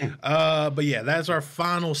 But yeah, that's our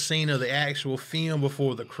final scene of the actual film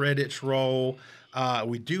before the credits roll.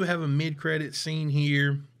 We do have a mid-credit scene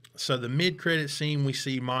here. So the mid-credit scene, we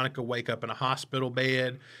see Monica wake up in a hospital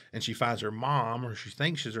bed, and she finds her mom, or she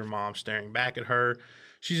thinks she's her mom, staring back at her.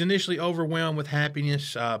 She's initially overwhelmed with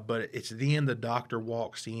happiness, but it's then the doctor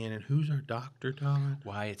walks in, and who's our doctor, Todd?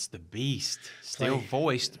 Why, it's the Beast, still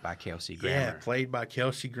voiced by Kelsey Grammer. Yeah, played by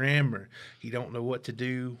Kelsey Grammer. He don't know what to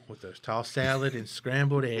do with those tossed salad and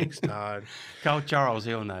scrambled eggs, Todd. Call Charles,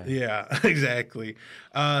 he'll know. Yeah, exactly.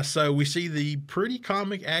 So we see the pretty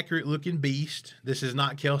comic accurate looking Beast. This is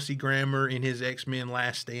not Kelsey Grammer in his X-Men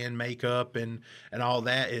Last Stand makeup and all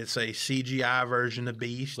that. It's a CGI version of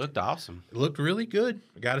Beast. Looked awesome. It looked really good.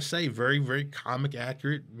 I got to say, very, very comic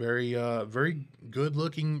accurate, very good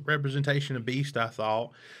looking representation of Beast, I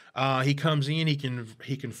thought. He comes in,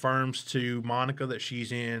 he confirms to Monica that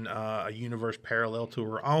she's in a universe parallel to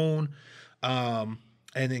her own.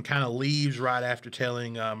 and then kind of leaves right after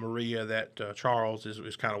telling Maria that Charles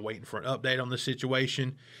is kind of waiting for an update on the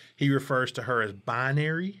situation. He refers to her as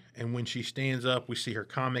binary, and when she stands up, we see her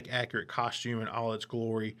comic-accurate costume in all its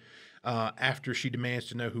glory. After she demands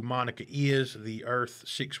to know who Monica is, the Earth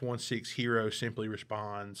 616 hero simply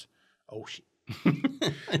responds, "Oh, shit."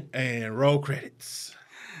 And roll credits.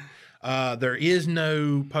 There is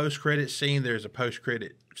no post-credit scene. There's a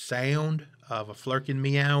post-credit sound of a flurkin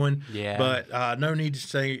meowing. Yeah. But no need to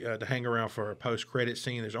say to hang around for a post-credit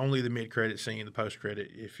scene. There's only the mid-credit scene. The post-credit,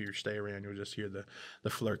 if you stay around, you'll just hear the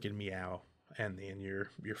flurkin meow, and then your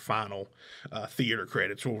final theater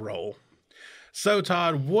credits will roll. So,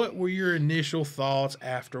 Todd, what were your initial thoughts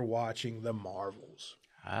after watching The Marvels?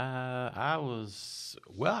 I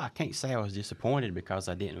can't say I was disappointed because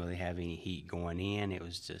I didn't really have any heat going in. It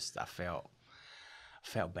was just, I felt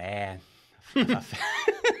bad. I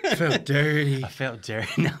felt dirty. I felt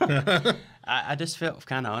dirty. No. I just felt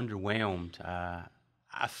kind of underwhelmed.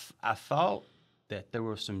 I thought that there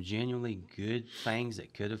were some genuinely good things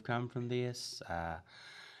that could have come from this.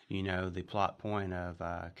 The plot point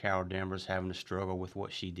of Carol Danvers having to struggle with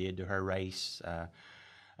what she did to her race,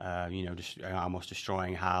 just almost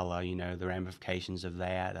destroying Hyla, the ramifications of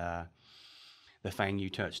that. The thing you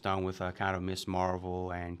touched on with kind of Miss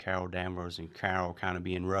Marvel and Carol Danvers, and Carol kind of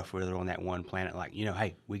being rough with her on that one planet, like,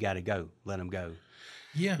 hey, we got to go. Let them go.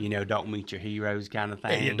 Yeah. Don't meet your heroes kind of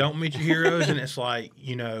thing. Yeah, don't meet your heroes. And it's like,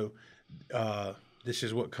 this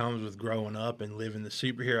is what comes with growing up and living the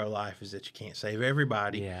superhero life, is that you can't save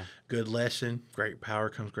everybody. Yeah. Good lesson. Great power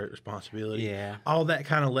comes great responsibility. Yeah. All that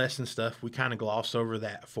kind of lesson stuff. We kind of gloss over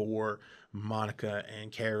that for Monica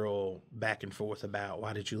and Carol back and forth about,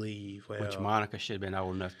 why did you leave? Well, which Monica should have been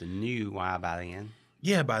old enough to knew why by then.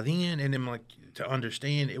 Yeah, by then. And then, like, to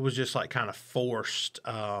understand, it was just like kind of forced,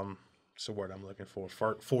 it's the word I'm looking for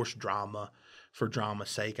forced drama for drama's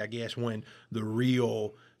sake, I guess, when the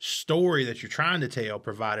real story that you're trying to tell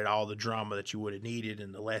provided all the drama that you would have needed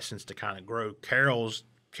and the lessons to kind of grow Carol's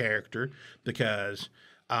character, because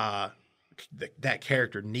that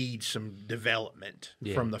character needs some development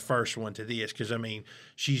from the first one to this. Because, I mean,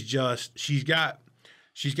 she's got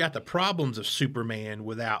the problems of Superman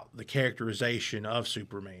without the characterization of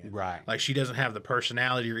Superman. Right. Like, she doesn't have the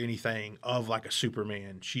personality or anything of like a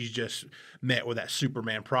Superman. She's just met with that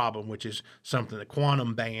Superman problem, which is something the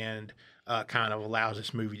Quantum Band kind of allows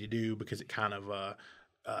this movie to do, because it kind of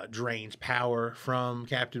drains power from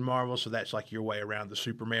Captain Marvel. So that's like your way around the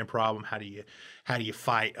Superman problem. How do you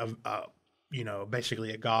fight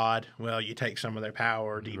basically a god? Well, you take some of their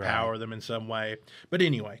power, depower them in some way. But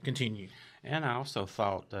anyway, continue. And I also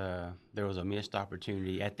thought there was a missed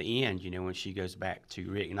opportunity at the end, when she goes back to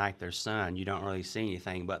reignite their sun. You don't really see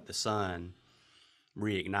anything but the sun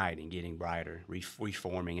reigniting, getting brighter,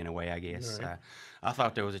 reforming in a way, I guess. Right. I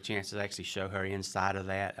thought there was a chance to actually show her inside of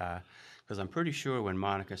that, because I'm pretty sure when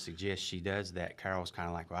Monica suggests she does that, Carol's kind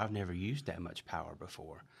of like, well, I've never used that much power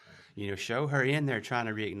before. Show her in there trying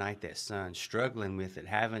to reignite that sun, struggling with it,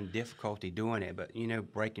 having difficulty doing it, but,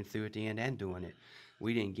 breaking through at the end and doing it.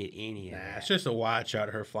 We didn't get any of that. It's just a wide shot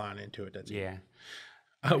of her flying into it. That's yeah.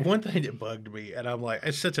 One thing that bugged me, and I'm like,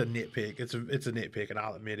 it's such a nitpick. It's a nitpick, and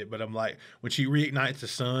I'll admit it. But I'm like, when she reignites the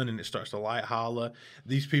sun and it starts to light Hala,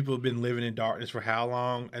 these people have been living in darkness for how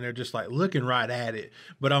long? And they're just like looking right at it.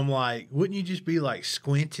 But I'm like, wouldn't you just be like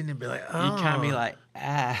squinting and be like, oh? You kind of be like,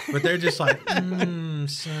 ah. But they're just like, sunlight.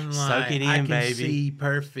 Soak it in, I can baby. see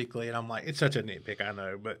perfectly. And I'm like, it's such a nitpick, I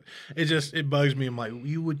know, but it bugs me. I'm like,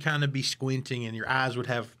 you would kind of be squinting and your eyes would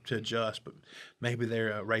have to adjust, but maybe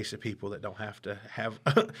they're a race of people that don't have to have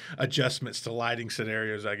adjustments to lighting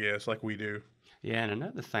scenarios, I guess, like we do. Yeah, and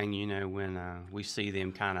another thing, when we see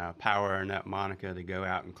them kind of powering up Monica to go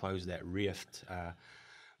out and close that rift,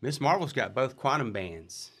 Miss Marvel's got both quantum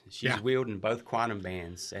bands. She's wielding both quantum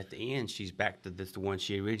bands. At the end, she's back to the one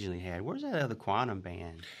she originally had. Where's that other quantum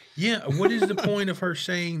band? Yeah, what is the point of her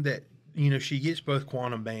saying that, she gets both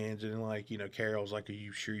quantum bands, and like, Carol's like, are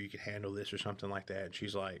you sure you can handle this or something like that? And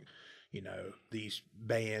she's like, these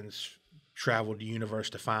bands traveled the universe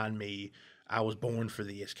to find me. I was born for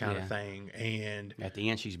this kind of thing. And at the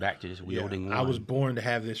end, she's back to just wielding one. I was born to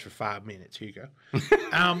have this for 5 minutes. Here you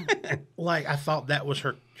go. Like, I thought that was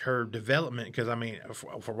her development, because, I mean,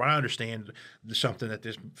 for what I understand, something that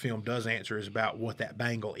this film does answer is about what that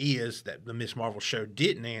bangle is that the Miss Marvel show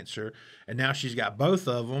didn't answer. And now she's got both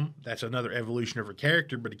of them. That's another evolution of her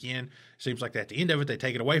character. But again, it seems like at the end of it, they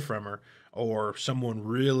take it away from her, or someone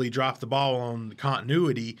really dropped the ball on the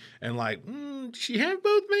continuity and like, did she have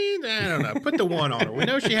both bands? I don't know. Put the one on her. We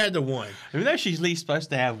know she had the one. We know she's at least supposed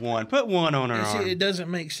to have one. Put one on her arm. It doesn't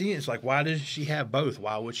make sense. Like, why does she have both?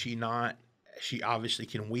 Why would she not she obviously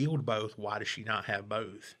can wield both. Why does she not have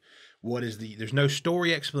both? There's no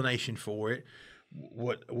story explanation for it.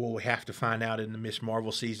 What will we have to find out in the Miss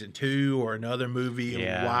Marvel season 2 or another movie?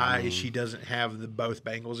 Yeah, Why she doesn't have both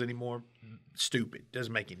bangles anymore? Stupid.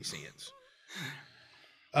 Doesn't make any sense.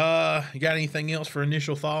 You got anything else for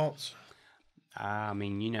initial thoughts? I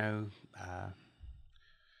mean,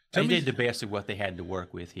 they did the best of what they had to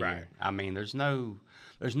work with here. Right. I mean, there's no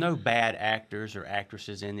bad actors or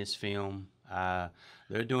actresses in this film.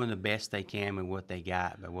 They're doing the best they can with what they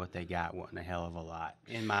got, but what they got wasn't a hell of a lot,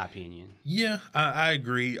 in my opinion. Yeah, I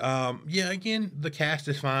agree. Again, the cast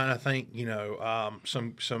is fine. I think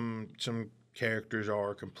some characters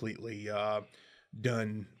are completely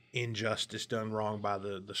done injustice, done wrong by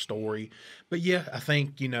the story. But yeah, I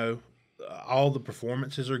think all the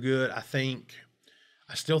performances are good. I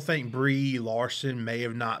still think Brie Larson may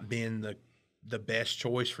have not been the best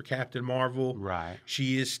choice for Captain Marvel. Right.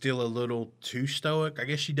 She is still a little too stoic. I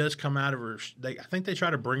guess she does come out of her. I think they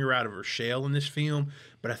try to bring her out of her shell in this film,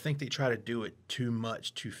 but I think they try to do it too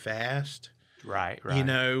much, too fast. Right.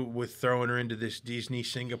 With throwing her into this Disney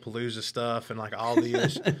Singapalooza stuff and like all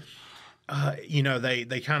these.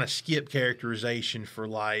 They kind of skip characterization for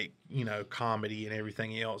comedy and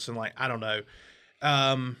everything else, and I don't know.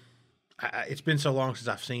 It's been so long since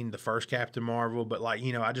I've seen the first Captain Marvel, but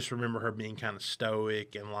I just remember her being kind of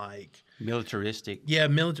stoic and militaristic. Yeah,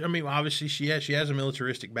 military. I mean, obviously she has a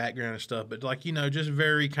militaristic background and stuff, but just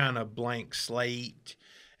very kind of blank slate.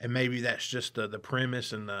 And maybe that's just the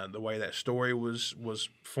premise and the way that story was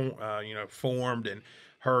formed and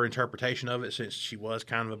her interpretation of it, since she was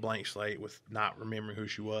kind of a blank slate with not remembering who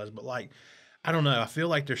she was. But I don't know. I feel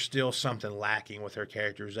like there's still something lacking with her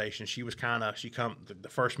characterization. The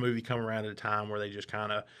first movie come around at a time where they just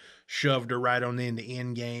kind of shoved her right on in the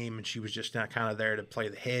end game, and she was just kind of there to play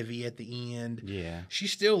the heavy at the end. Yeah.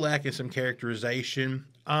 She's still lacking some characterization.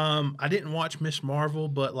 I didn't watch Miss Marvel,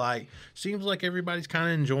 but seems like everybody's kind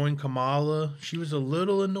of enjoying Kamala. She was a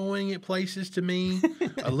little annoying at places to me,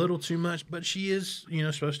 a little too much, but she is,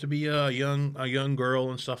 supposed to be a young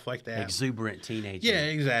girl and stuff like that. Exuberant teenager. Yeah,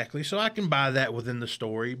 exactly. So I can buy that within the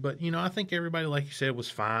story, but I think everybody, like you said, was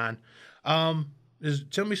fine. Tell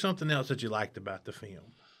me something else that you liked about the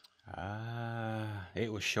film.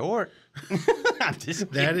 It was short. I'm just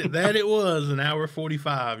kidding. That it was an hour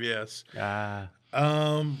 45. Yes. I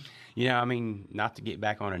mean, not to get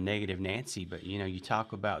back on a negative Nancy, but you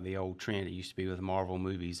talk about the old trend it used to be with Marvel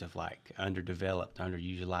movies of underdeveloped,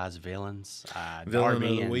 underutilized villains. Villain of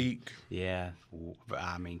the week. Yeah.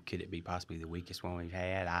 I mean, could it be possibly the weakest one we've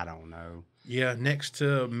had? I don't know. Yeah, next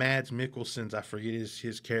to Mads Mikkelsen's, I forget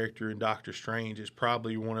his character in Doctor Strange, is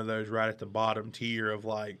probably one of those right at the bottom tier of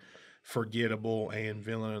forgettable and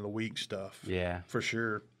villain of the week stuff. Yeah, for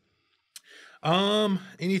sure.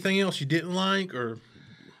 Anything else you didn't like, or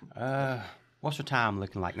what's your time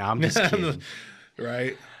looking like? No, I'm just kidding.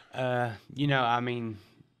 Right. I mean,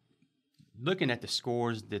 looking at the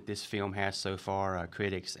scores that this film has so far,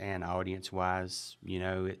 critics and audience wise,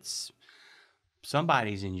 it's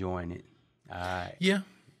somebody's enjoying it. Yeah.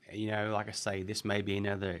 Like I say, this may be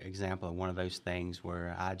another example of one of those things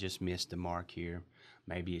where I just missed the mark here.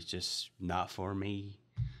 Maybe it's just not for me,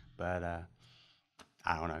 but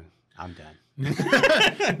I don't know. I'm done.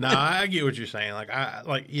 No, I get what you're saying.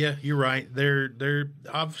 Yeah, you're right. They're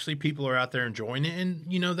obviously people are out there enjoying it,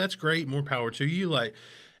 and that's great. More power to you.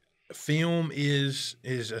 Film is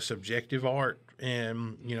a subjective art,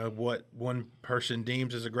 and what one person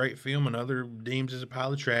deems as a great film, another deems as a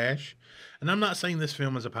pile of trash. And I'm not saying this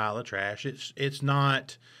film is a pile of trash. It's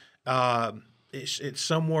not. It's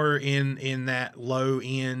somewhere in that low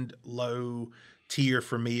tier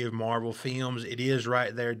for me of Marvel films. It is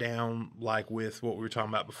right there down with what we were talking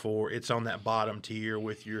about before. It's on that bottom tier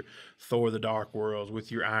with your Thor: The Dark Worlds,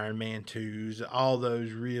 with your Iron Man 2s, all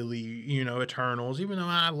those really Eternals. Even though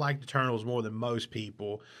I liked Eternals more than most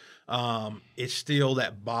people, it's still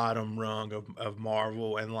that bottom rung of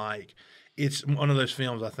Marvel, and it's one of those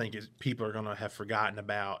films I think people are gonna have forgotten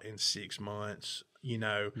about in 6 months.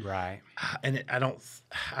 Right. And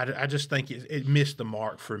I just think it missed the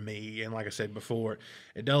mark for me. And like I said before,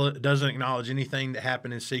 it doesn't acknowledge anything that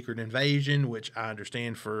happened in Secret Invasion, which I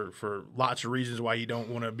understand for lots of reasons why you don't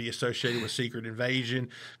want to be associated with Secret Invasion,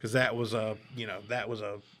 because that was a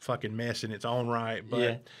fucking mess in its own right.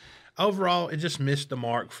 But overall, it just missed the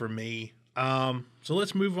mark for me. So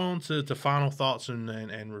let's move on to final thoughts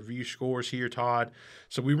and review scores here, Todd.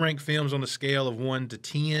 So we rank films on a scale of 1 to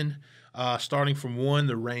 10. Starting from 1,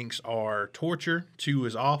 the ranks are torture. 2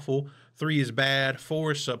 is awful. 3 is bad,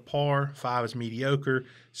 4 is subpar, 5 is mediocre,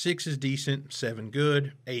 6 is decent, 7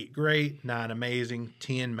 good, 8 great, 9 amazing,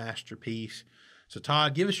 10 masterpiece. So,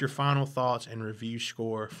 Todd, give us your final thoughts and review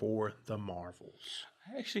score for The Marvels.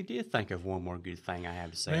 I actually did think of one more good thing I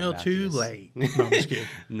have to say. Well, about too this. late. No, I'm just kidding.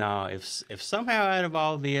 No, if somehow out of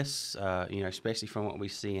all this, especially from what we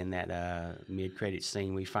see in that mid-credit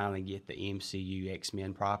scene, we finally get the MCU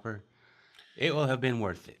X-Men proper, it will have been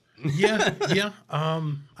worth it. Yeah.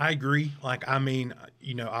 I agree.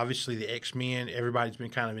 Obviously the X-Men, everybody's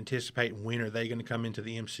been kind of anticipating when are they going to come into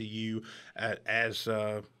the MCU as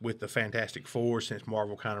with the Fantastic Four, since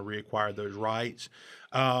Marvel kind of reacquired those rights.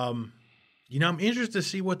 I'm interested to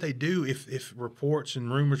see what they do if reports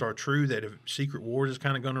and rumors are true that if Secret Wars is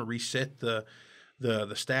kind of going to reset the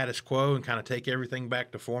status quo and kind of take everything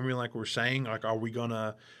back to formula, like we're saying. Like, are we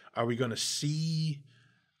gonna see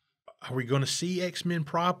X-Men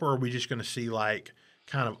proper, or are we just going to see like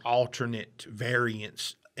kind of alternate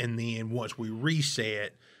variants, and then once we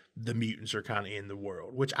reset, the mutants are kind of in the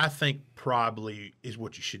world, which I think probably is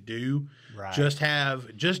what you should do. Right.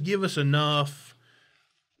 Just give us enough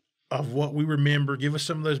of what we remember. Give us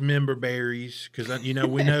some of those member berries, because we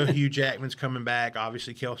know Hugh Jackman's coming back.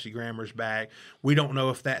 Obviously, Kelsey Grammer's back. We don't know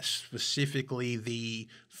if that's specifically the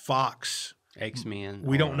Fox X-Men.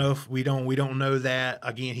 We don't know if we don't know that.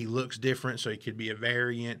 Again, he looks different, so he could be a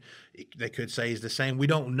variant. They could say he's the same. We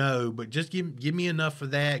don't know, but just give me enough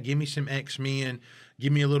of that. Give me some X-Men.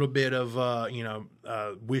 Give me a little bit of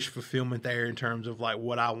wish fulfillment there in terms of like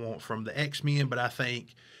what I want from the X-Men. But I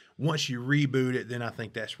think once you reboot it, then I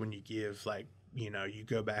think that's when you give you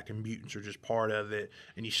go back and mutants are just part of it,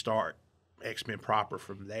 and you start X-Men proper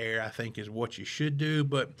from there, I think is what you should do.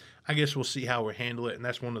 But I guess we'll see how we handle it, and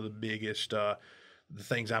that's one of the biggest the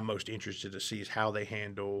things I'm most interested to see is how they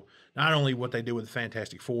handle not only what they do with the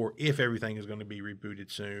Fantastic Four, if everything is going to be rebooted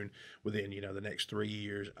soon within the next 3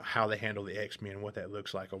 years, how they handle the X-Men and what that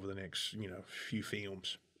looks like over the next few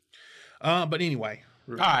films. But anyway,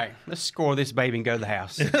 all right, let's score this baby and go to the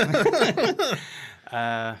house.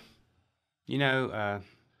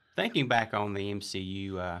 Thinking back on the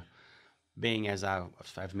MCU, being as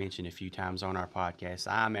I've mentioned a few times on our podcast,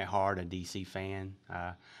 I'm at heart a DC fan.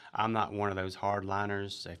 I'm not one of those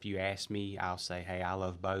hardliners. If you ask me, I'll say, hey, I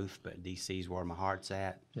love both, but DC's where my heart's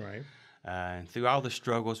at. Right. And through all the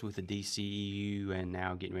struggles with the DCEU and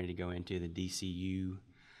now getting ready to go into the DCU.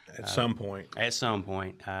 At some point.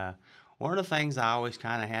 One of the things I always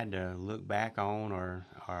kind of had to look back on or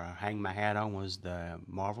hang my hat on was the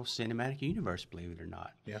Marvel Cinematic Universe, believe it or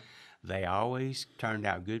not. Yeah. They always turned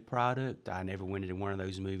out good product. I never went into one of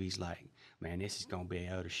those movies like, man, this is going to be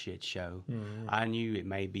a utter shit show. Mm-hmm. I knew it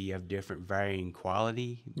may be of different varying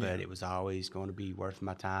quality, but it was always going to be worth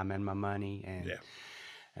my time and my money. And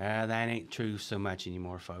that ain't true so much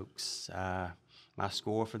anymore, folks. My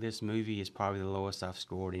score for this movie is probably the lowest I've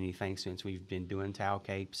scored anything since we've been doing Towel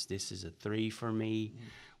Capes. This is a 3 for me,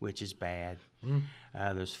 which is bad.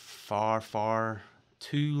 There's far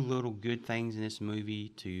too little good things in this movie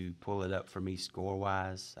to pull it up for me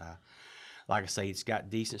score-wise. Like I say, it's got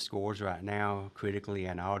decent scores right now, critically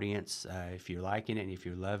and audience. If you're liking it and if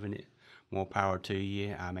you're loving it, more power to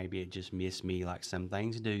you. Maybe it just missed me like some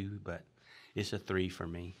things do, but it's a 3 for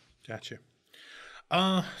me. Gotcha.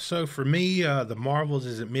 So for me, The Marvels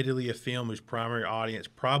is admittedly a film whose primary audience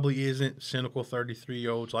probably isn't cynical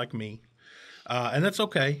 33-year-olds like me. And that's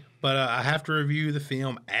okay, but I have to review the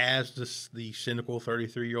film as the cynical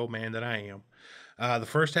 33-year-old man that I am. The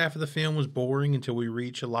first half of the film was boring until we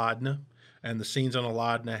reached Aladna, and the scenes on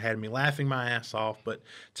Aladna had me laughing my ass off. But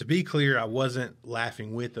to be clear, I wasn't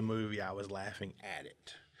laughing with the movie, I was laughing at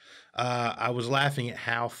it. I was laughing at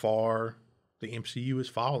how far the MCU has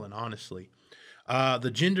fallen, honestly.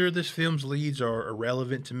 The gender of this film's leads are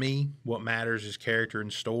irrelevant to me. What matters is character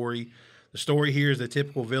and story. The story here is the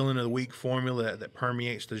typical villain of the week formula that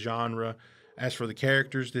permeates the genre. As for the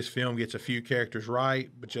characters, this film gets a few characters right,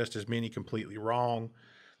 but just as many completely wrong.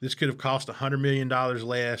 This could have cost $100 million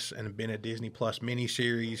less and been a Disney Plus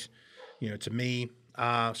miniseries, to me.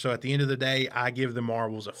 So at the end of the day, I give The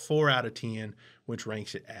Marvels a 4 out of 10, which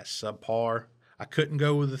ranks it as subpar. I couldn't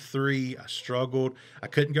go with a 3. I struggled. I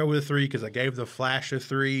couldn't go with a 3 because I gave The Flash a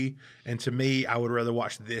 3. And to me, I would rather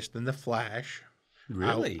watch this than The Flash.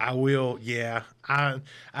 Really? I will. Yeah. I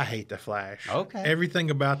hate The Flash. Okay. Everything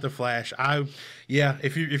about The Flash.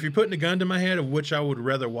 If you're putting a gun to my head of which I would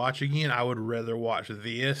rather watch again, I would rather watch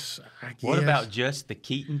this. I guess. What about just the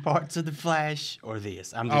Keaton parts of The Flash or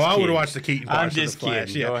this? I would watch the Keaton parts of The Flash.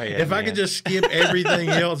 Kidding. Yeah. Go ahead, if I could just skip everything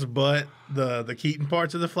else but the Keaton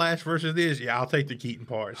parts of the Flash versus this, yeah, I'll take the Keaton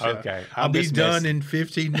parts. Okay. I'll be done in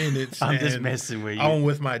 15 minutes. I'm just messing with you. On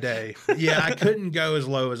with my day. Yeah, I couldn't go as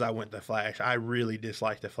low as I went the Flash. I really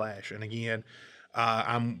dislike the Flash. And again,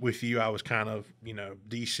 I'm with you. I was kind of,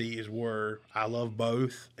 DC is where I love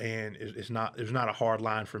both, and there's not a hard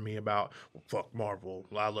line for me about fuck Marvel,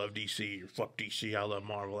 I love DC, or fuck DC, I love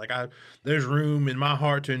Marvel. Like there's room in my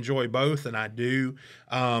heart to enjoy both, and I do.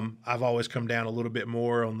 I've always come down a little bit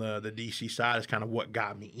more on the DC side. It's kind of what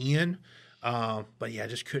got me in. But yeah, I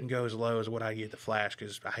just couldn't go as low as what I get the Flash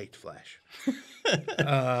because I hate the Flash.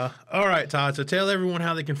 All right, Todd. So tell everyone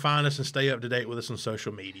how they can find us and stay up to date with us on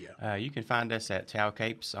social media. You can find us at Towel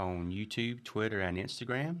Capes on YouTube, Twitter, and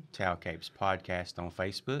Instagram. Towel Capes Podcast on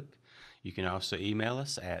Facebook. You can also email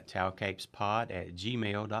us at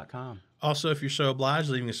towelcapespod@gmail.com. Also, if you're so obliged,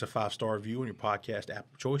 leaving us a 5-star review on your podcast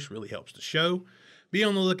app of choice really helps the show. Be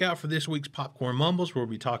on the lookout for this week's Popcorn Mumbles, where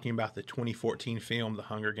we'll be talking about the 2014 film The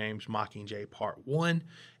Hunger Games Mockingjay Part 1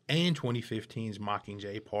 and 2015's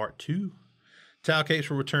Mockingjay Part 2. Towel Capes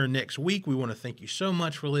will return next week. We want to thank you so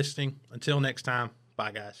much for listening. Until next time,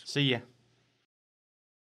 bye, guys. See ya.